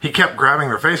 He kept grabbing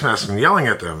their face masks and yelling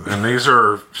at them. And these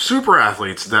are super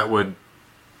athletes that would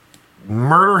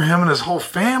murder him and his whole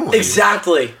family.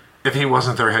 Exactly. If he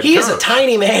wasn't their head coach. He is a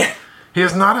tiny man. He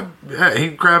is not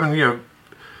he's grabbing,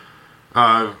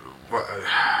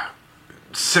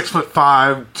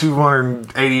 6'5",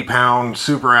 280-pound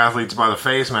super athletes by the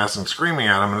face mask and screaming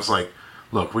at him. And it's like,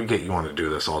 look, we get you want to do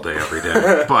this all day, every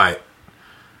day. But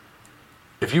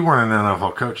if you weren't an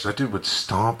NFL coach, that dude would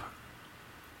stomp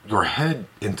your head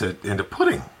into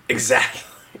pudding. Exactly.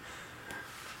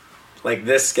 Like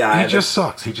this guy. He just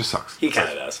sucks. He kind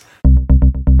of does.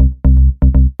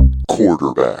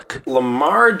 Quarterback.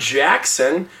 Lamar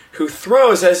Jackson, who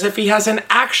throws as if he has an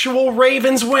actual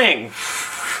Ravens wing.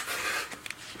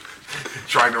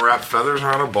 Trying to wrap feathers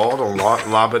around a ball to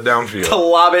lob it downfield. To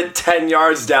lob it 10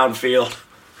 yards downfield.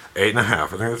 8.5. I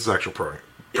think that's his actual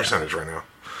percentage right now.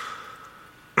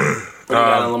 What do you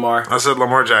got on Lamar? I said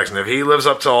Lamar Jackson. If he lives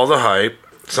up to all the hype,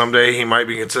 someday he might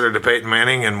be considered a Peyton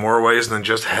Manning in more ways than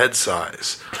just head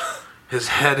size. His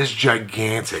head is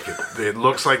gigantic. It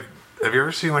looks like... Have you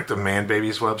ever seen like the Man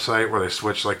Babies website where they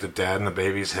switch like the dad and the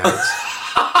baby's heads?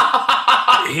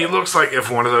 He looks like if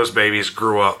one of those babies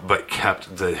grew up but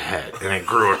kept the head and it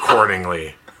grew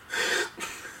accordingly.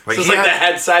 Like so it's like the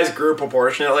head size grew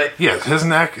proportionately? Yes, his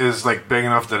neck is like big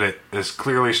enough that it is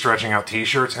clearly stretching out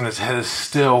t-shirts, and his head is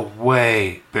still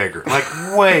way bigger. Like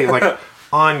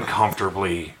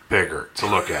uncomfortably bigger to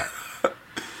look at.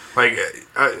 Like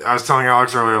I was telling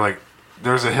Alex earlier, like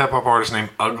there's a hip-hop artist named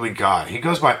Ugly God. He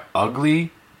goes by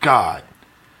Ugly God,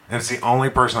 and it's the only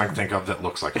person I can think of that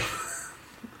looks like him.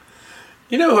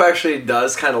 You know who actually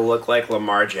does kind of look like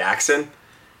Lamar Jackson?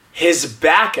 His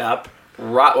backup,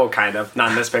 well, kind of, not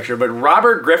in this picture, but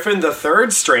Robert Griffin, the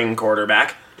third string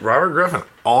quarterback. Robert Griffin,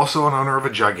 also an owner of a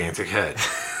gigantic head.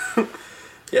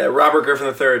 Yeah, Robert Griffin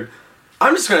III.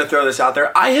 I'm just going to throw this out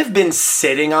there. I have been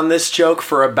sitting on this joke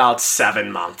for about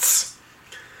 7 months.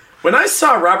 When I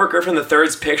saw Robert Griffin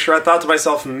III's picture, I thought to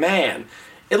myself, man,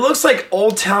 It looks like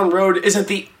Old Town Road isn't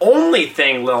the only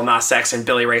thing Lil Nas X and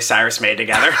Billy Ray Cyrus made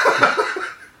together.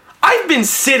 I've been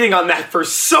sitting on that for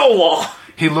so long.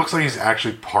 He looks like he's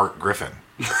actually part Griffin.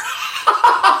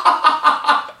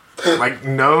 Like,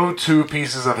 no two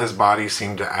pieces of his body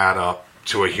seem to add up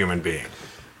to a human being.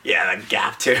 Yeah, that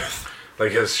gap tooth.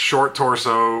 Like, his short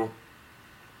torso,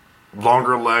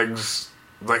 longer legs,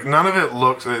 like, none of it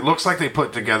looks like they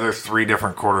put together 3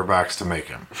 different quarterbacks to make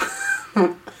him.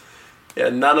 Yeah,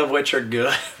 none of which are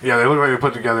good. Yeah, they look like they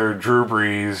put together Drew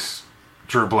Brees,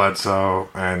 Drew Bledsoe,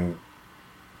 and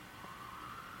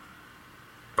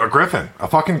a Griffin. A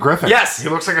fucking Griffin. Yes! He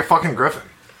looks like a fucking Griffin.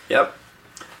 Yep.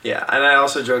 Yeah, and I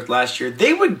also joked last year,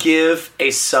 they would give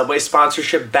a Subway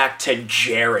sponsorship back to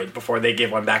Jared before they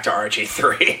give one back to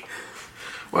RG3.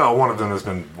 Well, one of them has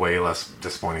been way less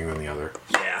disappointing than the other.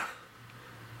 Yeah.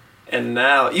 And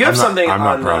now, you have something I'm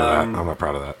not on... proud of that. I'm not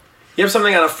proud of that. You have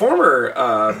something on a former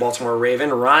Baltimore Raven,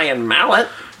 Ryan Mallett.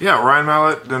 Yeah, Ryan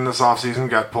Mallett in this offseason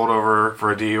got pulled over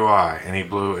for a DUI, and he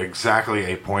blew exactly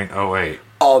a .08.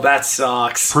 Oh, that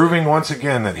sucks. Proving once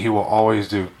again that he will always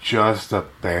do just the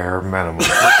bare minimum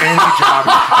for any job.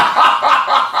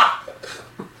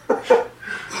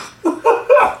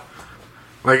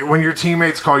 Like, when your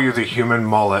teammates call you the human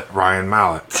mullet Ryan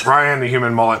Mallett. Ryan the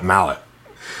human mullet Mallett.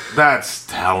 That's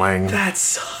telling. That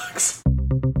sucks.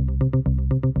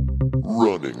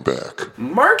 Running back.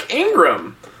 Mark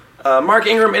Ingram. Mark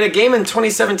Ingram, in a game in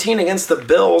 2017 against the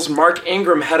Bills, Mark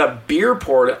Ingram had a beer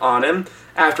poured on him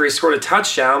after he scored a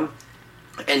touchdown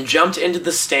and jumped into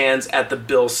the stands at the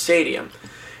Bills Stadium.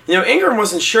 You know, Ingram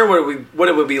wasn't sure what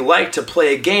it would be like to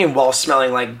play a game while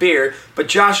smelling like beer, but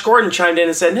Josh Gordon chimed in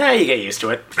and said, "Nah, you get used to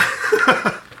it."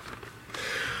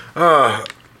 All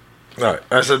right.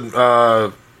 I said,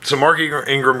 so Mark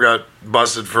Ingram got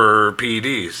busted for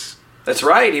PEDs. That's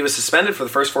right. He was suspended for the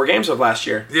first 4 games of last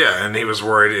year. Yeah, and he was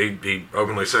worried. He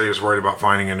openly said he was worried about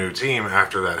finding a new team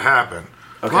after that happened.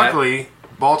 Okay. Luckily,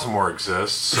 Baltimore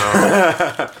exists, so...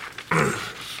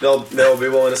 They'll be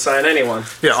willing to sign anyone.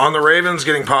 Yeah, on the Ravens,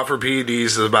 getting popped for PEDs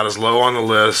is about as low on the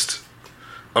list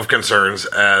of concerns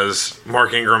as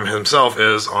Mark Ingram himself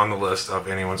is on the list of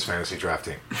anyone's fantasy draft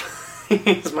team.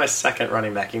 He's my second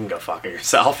running back. You can go fuck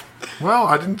yourself. Well,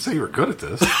 I didn't say you were good at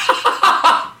this.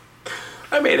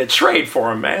 I made a trade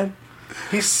for him, man.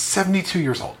 He's 72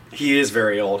 years old. He is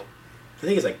very old. I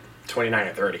think he's like 29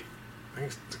 or 30. I think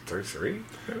he's 33?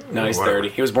 No, he's 30.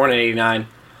 He was born in 89.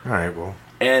 All right, well...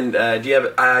 And do you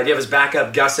have his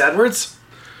backup, Gus Edwards?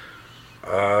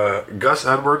 Gus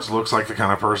Edwards looks like the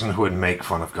kind of person who would make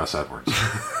fun of Gus Edwards.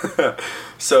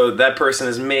 So that person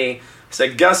is me. I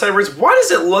said, Gus Edwards, why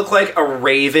does it look like a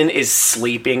raven is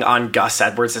sleeping on Gus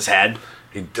Edwards' head?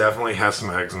 He definitely has some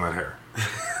eggs in that hair.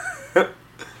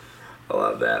 I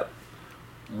love that.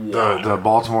 The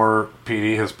Baltimore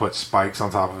PD has put spikes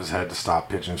on top of his head to stop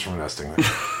pigeons from nesting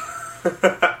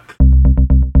there.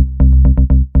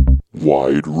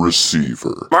 Wide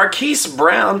receiver. Marquise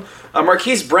Brown.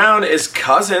 Marquise Brown is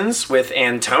cousins with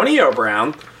Antonio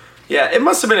Brown. Yeah, it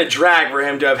must have been a drag for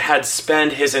him to have had to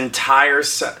spend his entire...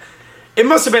 It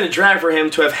must have been a drag for him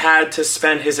to have had to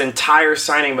spend his entire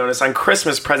signing bonus on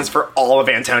Christmas presents for all of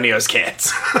Antonio's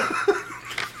kids.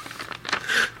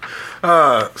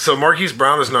 So Marquise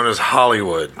Brown is known as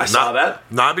Hollywood. I saw that.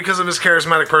 Not because of his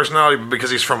charismatic personality, but because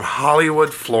he's from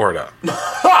Hollywood, Florida.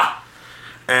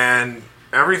 And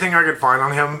everything I could find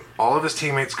on him, all of his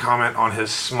teammates comment on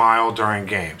his smile during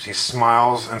games. He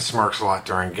smiles and smirks a lot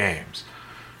during games.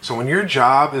 So when your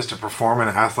job is to perform an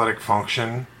athletic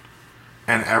function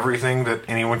and everything that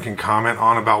anyone can comment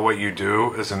on about what you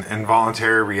do is an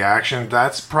involuntary reaction,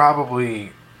 that's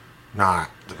probably not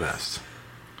the best.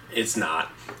 It's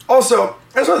not. Also,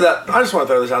 I just want to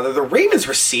throw this out there. The Ravens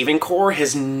receiving core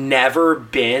has never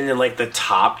been in like the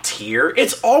top tier.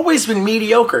 It's always been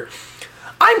mediocre.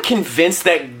 I'm convinced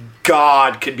that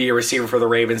God could be a receiver for the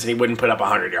Ravens and he wouldn't put up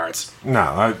 100 yards.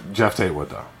 No, Jeff Tate would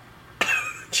though.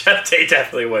 Jeff Tate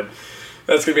definitely would.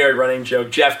 That's going to be our running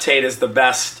joke. Jeff Tate is the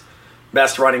best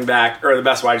running back or the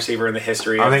best wide receiver in the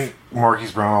history. I think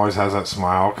Marquise Brown always has that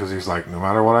smile because he's like, no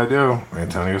matter what I do,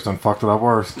 Antonio's done fucked it up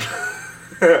worse.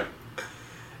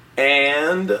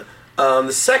 And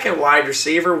the second wide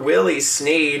receiver, Willie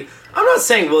Snead. I'm not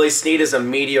saying Willie Snead is a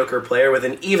mediocre player with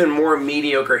an even more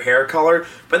mediocre hair color,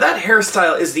 but that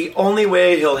hairstyle is the only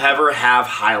way he'll ever have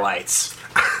highlights.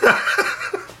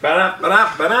 I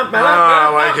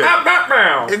like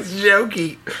it. It's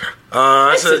jokey.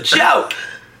 It's a joke.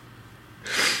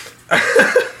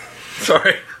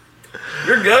 Sorry.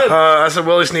 You're good. I said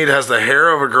Willie Snead has the hair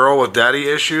of a girl with daddy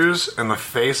issues and the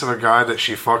face of a guy that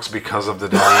she fucks because of the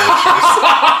daddy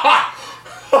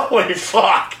issues. Holy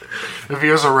fuck. If he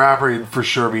was a rapper, he'd for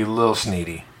sure be Lil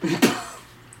Sneedy.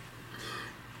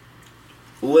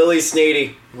 Lily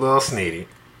Sneedy. Lil Sneedy.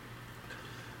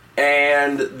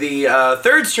 And the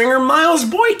third stringer, Miles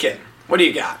Boykin. What do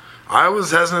you got? I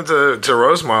was hesitant to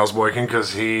roast Miles Boykin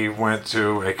because he went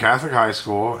to a Catholic high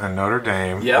school in Notre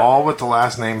Dame, all with the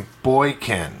last name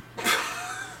Boykin.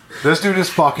 This dude is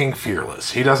fucking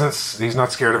fearless. He's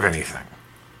not scared of anything.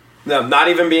 No, not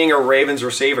even being a Ravens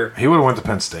receiver. He would have went to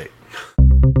Penn State.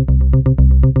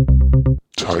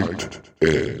 Tight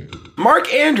end.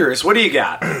 Mark Andrews, what do you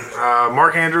got?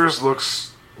 Mark Andrews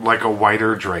looks like a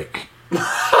whiter Drake.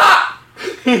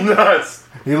 He does.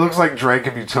 He looks like Drake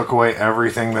if you took away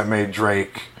everything that made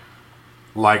Drake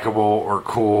likable or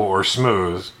cool or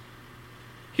smooth.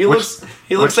 He looks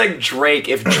like Drake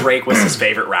if Drake was his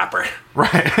favorite rapper.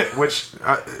 Right, which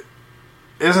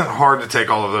isn't hard to take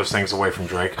all of those things away from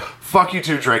Drake. Fuck you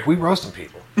too, Drake. We roasting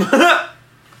people.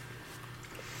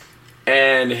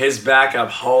 And his backup,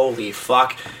 holy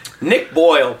fuck. Nick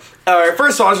Boyle. Alright,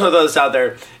 first of all, I just want to throw this out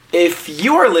there. If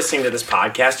you are listening to this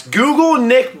podcast, Google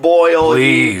Nick Boyle.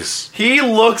 Please. He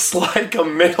looks like a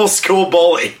middle school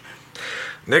bully.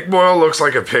 Nick Boyle looks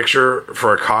like a picture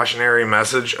for a cautionary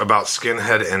message about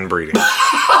skinhead inbreeding.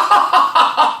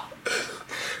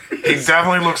 He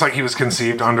definitely looks like he was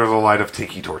conceived under the light of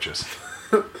tiki torches.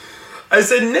 I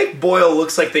said Nick Boyle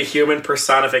looks like the human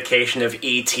personification of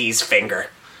E.T.'s finger.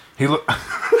 He look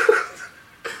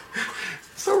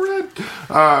so red.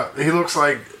 He looks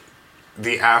like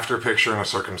the after picture in a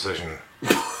circumcision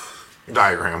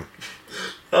diagram.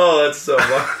 Oh, that's so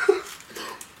fun.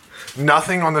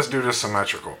 Nothing on this dude is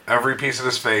symmetrical. Every piece of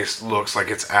his face looks like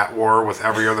it's at war with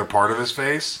every other part of his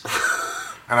face.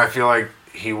 And I feel like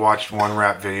he watched one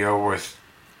rap video with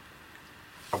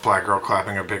a black girl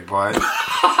clapping a big butt.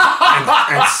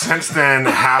 and since then,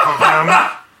 half of him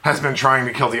has been trying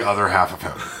to kill the other half of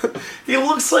him. He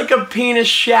looks like a penis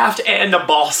shaft and a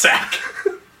ball sack.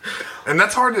 And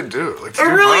that's hard to do. Like, it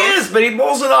really is, but he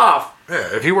pulls it off.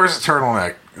 Yeah, if he wears a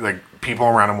turtleneck, like, people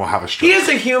around him will have a stroke. He is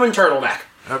a human turtleneck.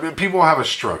 I mean, people will have a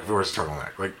stroke if he wears a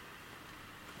turtleneck. Like,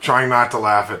 trying not to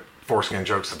laugh at foreskin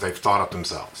jokes that they've thought up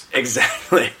themselves.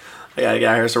 Exactly. I gotta get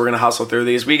out here, so we're gonna hustle through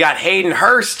these. We got Hayden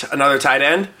Hurst, another tight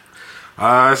end.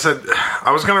 I said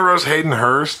I was gonna roast Hayden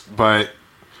Hurst, but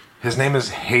his name is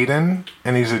Hayden,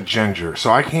 and he's a ginger,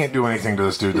 so I can't do anything to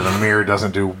this dude that Amir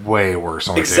doesn't do way worse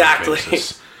on a daily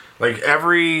basis. Like,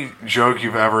 every joke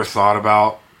you've ever thought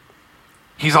about,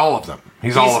 he's all of them.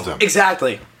 He's all of them.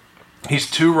 Exactly. He's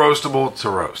too roastable to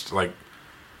roast. Like,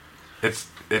 it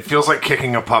feels like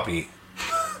kicking a puppy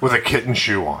with a kitten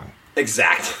shoe on.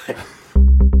 Exactly.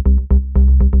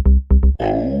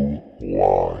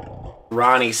 O-line.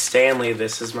 Ronnie Stanley,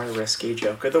 this is my risky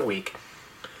joke of the week.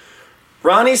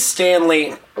 Ronnie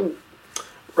Stanley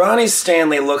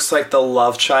looks like the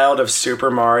love child of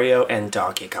Super Mario and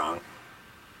Donkey Kong.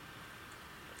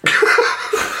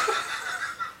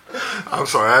 I'm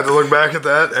sorry, I had to look back at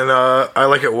that, and I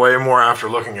like it way more after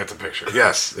looking at the picture.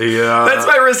 Yes, that's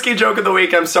my risky joke of the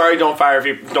week. I'm sorry, don't fire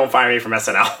me from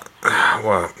SNL.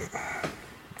 Well,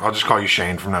 I'll just call you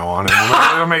Shane from now on,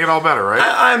 and it'll make it all better, right?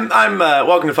 I'm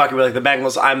welcome to Fucking We Like the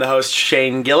Bengals. I'm the host,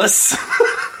 Shane Gillis.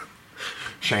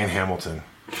 Shane Hamilton,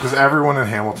 because everyone in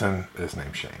Hamilton is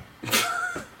named Shane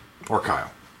or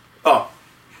Kyle. Oh,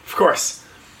 of course.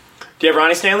 Do you have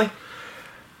Ronnie Stanley?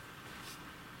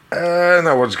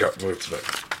 No, we'll just go.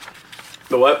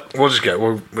 The what? Let's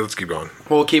keep going.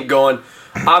 We'll keep going.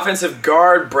 Offensive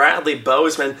guard, Bradley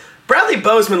Bozeman. Bradley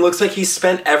Bozeman looks like he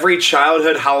spent every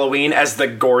childhood Halloween as the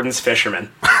Gordon's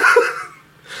fisherman.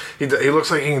 He looks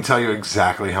like he can tell you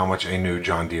exactly how much a new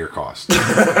John Deere costs.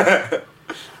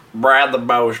 Bradley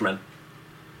Bozeman.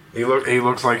 He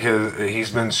looks like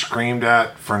he's been screamed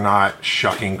at for not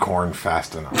shucking corn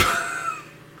fast enough.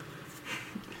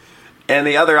 And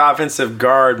the other offensive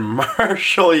guard,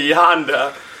 Marshall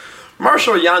Yanda.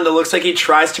 Marshall Yanda looks like he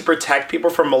tries to protect people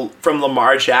from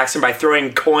Lamar Jackson by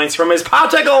throwing coins from his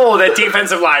pot of gold at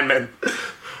defensive linemen.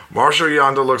 Marshall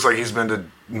Yanda looks like he's been to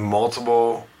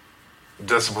multiple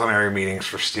disciplinary meetings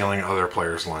for stealing other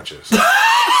players' lunches.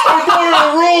 I'm going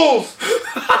on rules!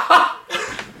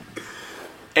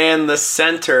 And the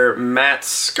center, Matt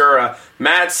Skura.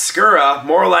 Matt Skura,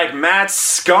 more like Matt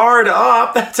scarred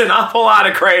up. That's an awful lot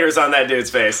of craters on that dude's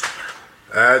face.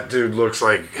 That dude looks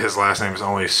like his last name is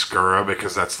only Skura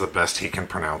because that's the best he can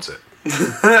pronounce it.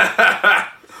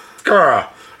 Skura.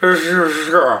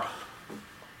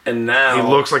 And now... he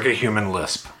looks like a human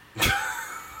lisp.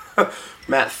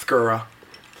 Matt Skura.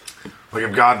 Like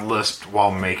if God lisped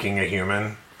while making a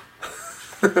human,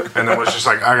 And then was just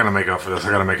like, I got to make up for this.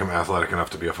 I got to make him athletic enough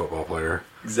to be a football player.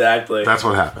 Exactly. That's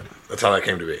what happened. That's how that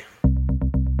came to be.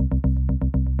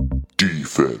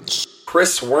 Defense.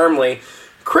 Chris Wormley.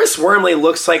 Chris Wormley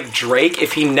looks like Drake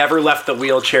if he never left the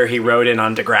wheelchair he rode in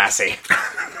on Degrassi.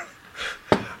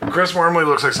 Chris Wormley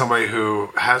looks like somebody who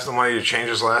has the money to change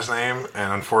his last name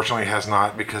and unfortunately has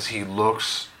not because he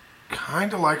looks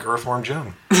kind of like Earthworm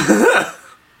Jim.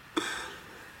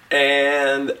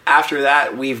 And after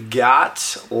that, we've got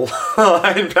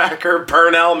linebacker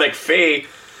Pernell McPhee.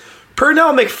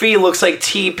 Pernell McPhee looks like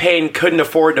T-Pain couldn't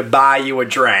afford to buy you a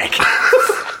drink.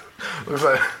 Looks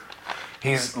like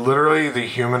he's literally the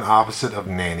human opposite of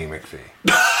Nanny McPhee.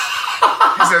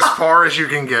 He's as far as you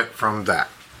can get from that.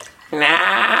 Nah.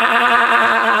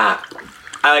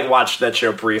 I watched that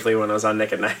show briefly when I was on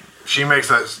Nick at Night. She makes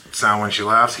that sound when she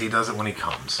laughs. He does it when he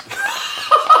comes.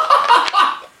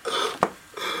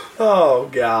 Oh,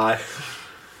 God.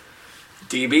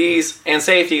 DBs and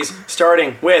safeties,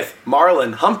 starting with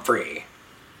Marlon Humphrey.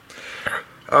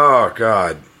 Oh,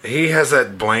 God. He has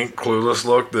that blank, clueless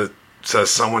look that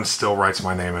says someone still writes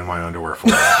my name in my underwear for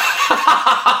me.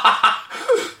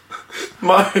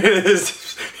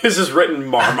 His is written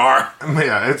Marmar.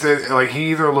 Yeah, it's like he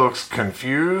either looks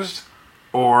confused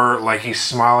or like he's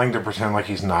smiling to pretend like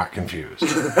he's not confused.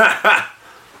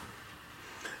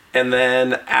 And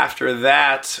then after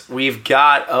that, we've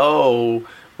got Earl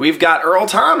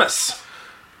Thomas.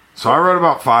 So I wrote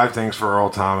about 5 things for Earl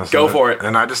Thomas. Go for it.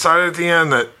 And I decided at the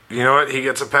end that, you know what, he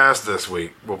gets a pass this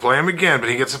week. We'll play him again, but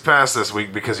he gets a pass this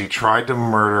week because he tried to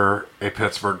murder a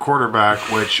Pittsburgh quarterback,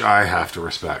 which I have to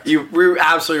respect. We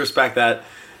absolutely respect that.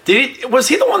 Was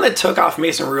he the one that took off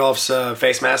Mason Rudolph's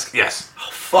face mask? Yes. Oh,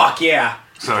 fuck yeah.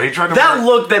 So he tried to That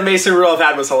look that Mason Rudolph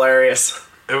had was hilarious.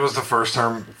 It was the first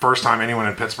time anyone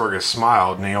in Pittsburgh has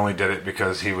smiled, and he only did it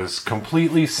because he was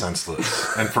completely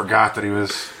senseless and forgot that he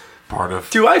was part of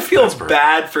Do I feel Pittsburgh.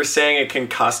 bad for saying a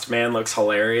concussed man looks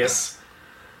hilarious?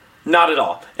 Not at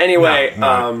all. Anyway,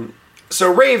 No.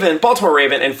 So Baltimore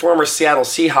Raven and former Seattle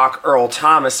Seahawk Earl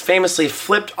Thomas famously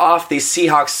flipped off the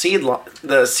Seahawks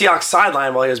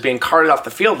sideline while he was being carted off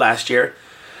the field last year.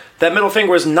 That middle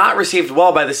finger was not received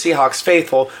well by the Seahawks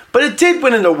faithful, but it did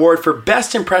win an award for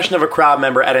Best Impression of a Crowd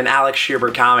Member at an Alex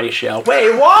Schubert comedy show.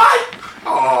 Wait, what?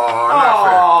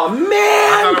 Oh, man!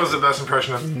 I thought it was the best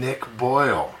impression of Nick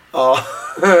Boyle.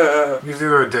 Oh. He's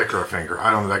either a dick or a finger.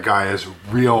 I don't know. That guy is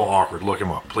real awkward. Look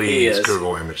him up. Please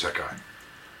Google image that guy.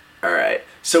 All right.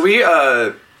 So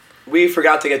we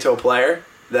forgot to get to a player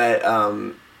that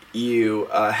you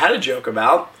had a joke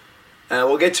about.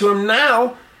 We'll get to him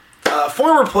now.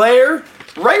 Former player,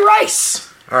 Ray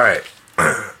Rice. All right.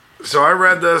 So I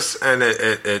read this and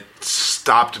it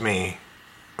stopped me.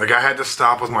 Like I had to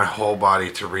stop with my whole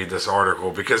body to read this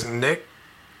article because Nick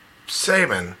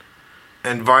Saban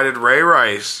invited Ray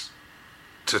Rice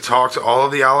to talk to all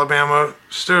of the Alabama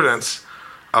students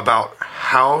about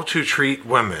how to treat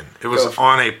women. It was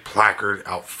on a placard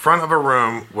out front of a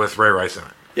room with Ray Rice in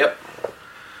it. Yep.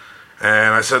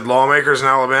 And I said lawmakers in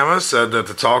Alabama said that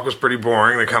the talk was pretty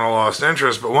boring. They kind of lost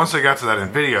interest. But once they got to that in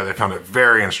video, they found it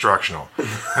very instructional.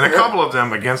 And a couple of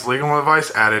them, against legal advice,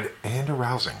 added, and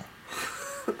arousing.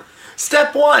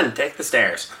 Step 1, take the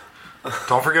stairs.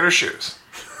 Don't forget her shoes.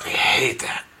 They hate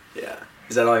that. Yeah.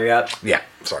 Is that all you got? Yeah,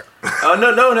 sorry. Oh,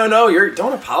 no.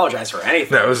 Don't apologize for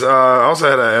anything. No, it was, I also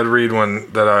had an Ed Reed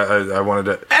one that I wanted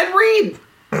to... Ed Reed!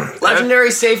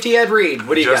 Legendary safety Ed Reed.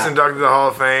 What do you got? Just inducted to the Hall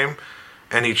of Fame.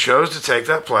 And he chose to take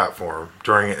that platform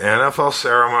during an NFL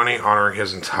ceremony honoring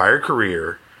his entire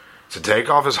career to take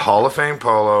off his Hall of Fame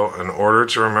polo in order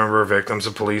to remember victims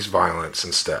of police violence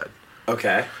instead.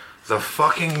 Okay. The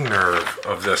fucking nerve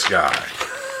of this guy.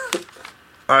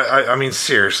 I mean,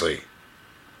 seriously.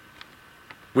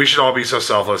 We should all be so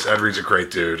selfless. Ed Reed's a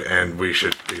great dude, and we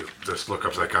should just look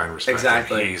up to that guy and respect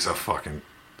Exactly. him. He's a fucking...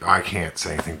 I can't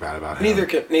say anything bad about him. Neither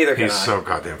can He's I. so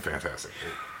goddamn fantastic.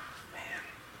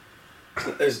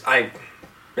 I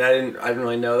didn't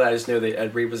really know that. I just knew that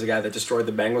Ed Reed was the guy that destroyed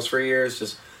the Bengals for years.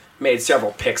 Just made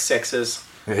several pick sixes.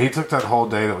 Yeah, he took that whole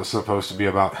day that was supposed to be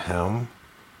about him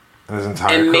and his entire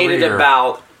career And made it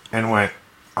about... and went,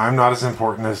 I'm not as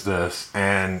important as this,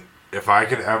 and if I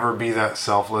could ever be that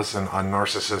selfless and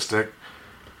unnarcissistic,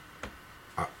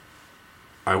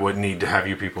 I wouldn't need to have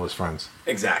you people as friends.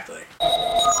 Exactly.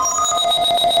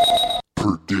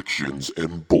 Predictions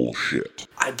and bullshit.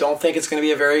 I don't think it's going to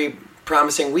be a very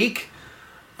promising week.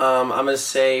 I'm going to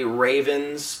say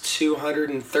Ravens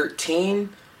 213,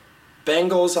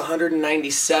 Bengals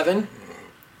 197.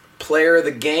 Player of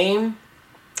the game,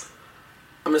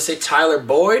 I'm going to say Tyler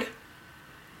Boyd.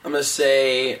 I'm going to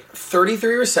say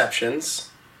 33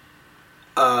 receptions,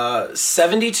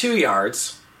 72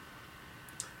 yards,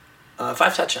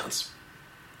 5 touchdowns.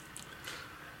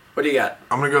 What do you got?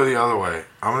 I'm going to go the other way.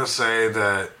 I'm going to say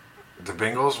that the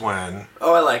Bengals win.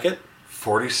 Oh, I like it.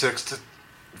 46 to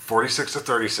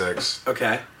 36.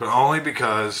 Okay. But only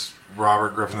because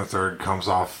Robert Griffin III comes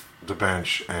off the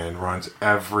bench and runs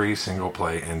every single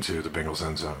play into the Bengals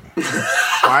end zone.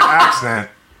 By accident.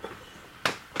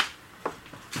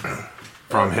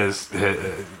 From his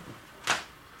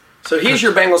So he's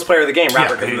your Bengals player of the game,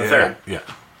 Robert Griffin III. Yeah.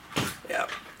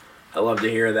 I love to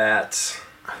hear that.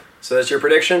 So that's your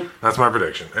prediction? That's my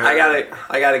prediction. I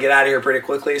gotta get out of here pretty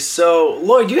quickly. So,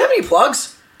 Lloyd, do you have any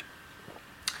plugs?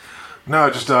 No,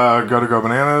 just go to Go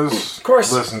Bananas. Of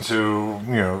course. Listen to,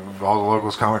 all the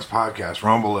Locals Comics podcasts,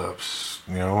 Rumble Lips,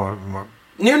 my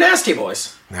New Nasty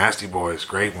Boys. Nasty Boys,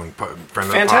 great one. Friend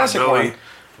of Fantastic the pod, Billy, one.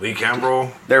 Lee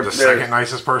Kimbrell, They're the second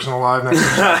nicest person alive next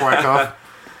to Quite Tough.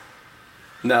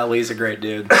 No, Lee's a great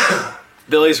dude.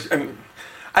 Billy's...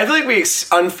 I feel like we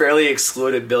unfairly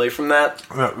excluded Billy from that.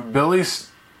 No, Billy's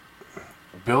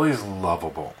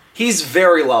lovable. He's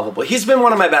very lovable. He's been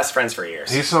one of my best friends for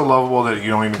years. He's so lovable that you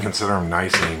don't even consider him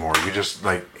nice anymore. You just,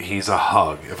 he's a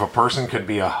hug. If a person could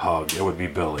be a hug, it would be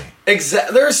Billy.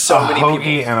 Exactly. There's so many people. A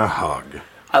hoagie and a hug.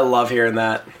 I love hearing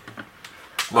that.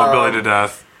 Love Billy to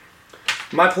death.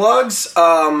 My plugs,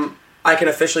 I can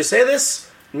officially say this.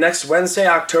 Next Wednesday,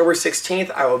 October 16th,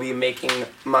 I will be making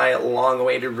my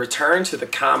long-awaited return to the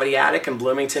Comedy Attic in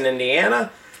Bloomington,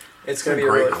 Indiana. It's going to be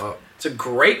a great club. It's a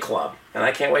great club, and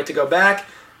I can't wait to go back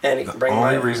and bring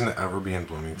my... The only reason to ever be in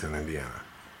Bloomington, Indiana.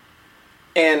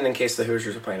 And in case the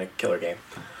Hoosiers are playing a killer game.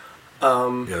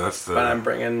 That's the... But I'm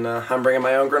bringing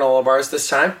my own granola bars this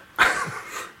time.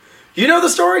 You know the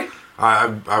story?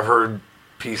 I've heard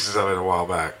pieces of it a while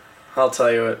back. I'll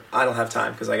tell you what. I don't have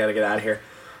time because I got to get out of here.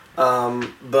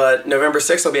 But November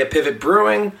 6th, I'll be at Pivot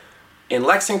Brewing in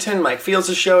Lexington. Mike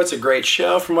Fields' show. It's a great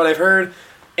show from what I've heard.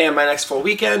 And my next full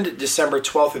weekend, December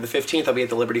 12th through the 15th, I'll be at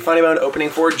the Liberty Funny Bone opening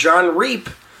for John Reap.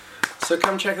 So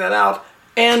come check that out.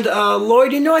 And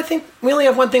Lloyd, I think we only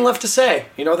have one thing left to say.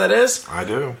 You know what that is? I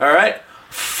do. All right.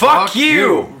 Fuck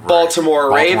you,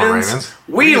 Baltimore Ravens.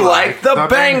 We like the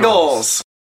Bengals.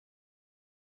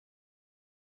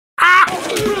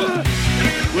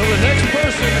 Will the next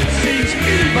person that sees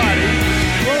anybody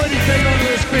throw anything onto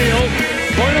this field,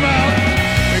 point them out,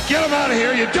 and get them out of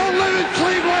here? You don't live in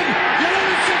Cleveland, you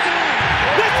live in Cincinnati.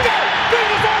 Let's go!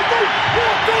 Bengals on 3!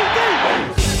 1, 2,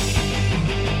 3!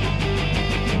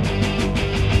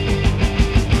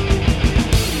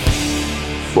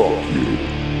 Fuck you.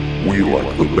 We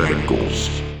like the Bengals.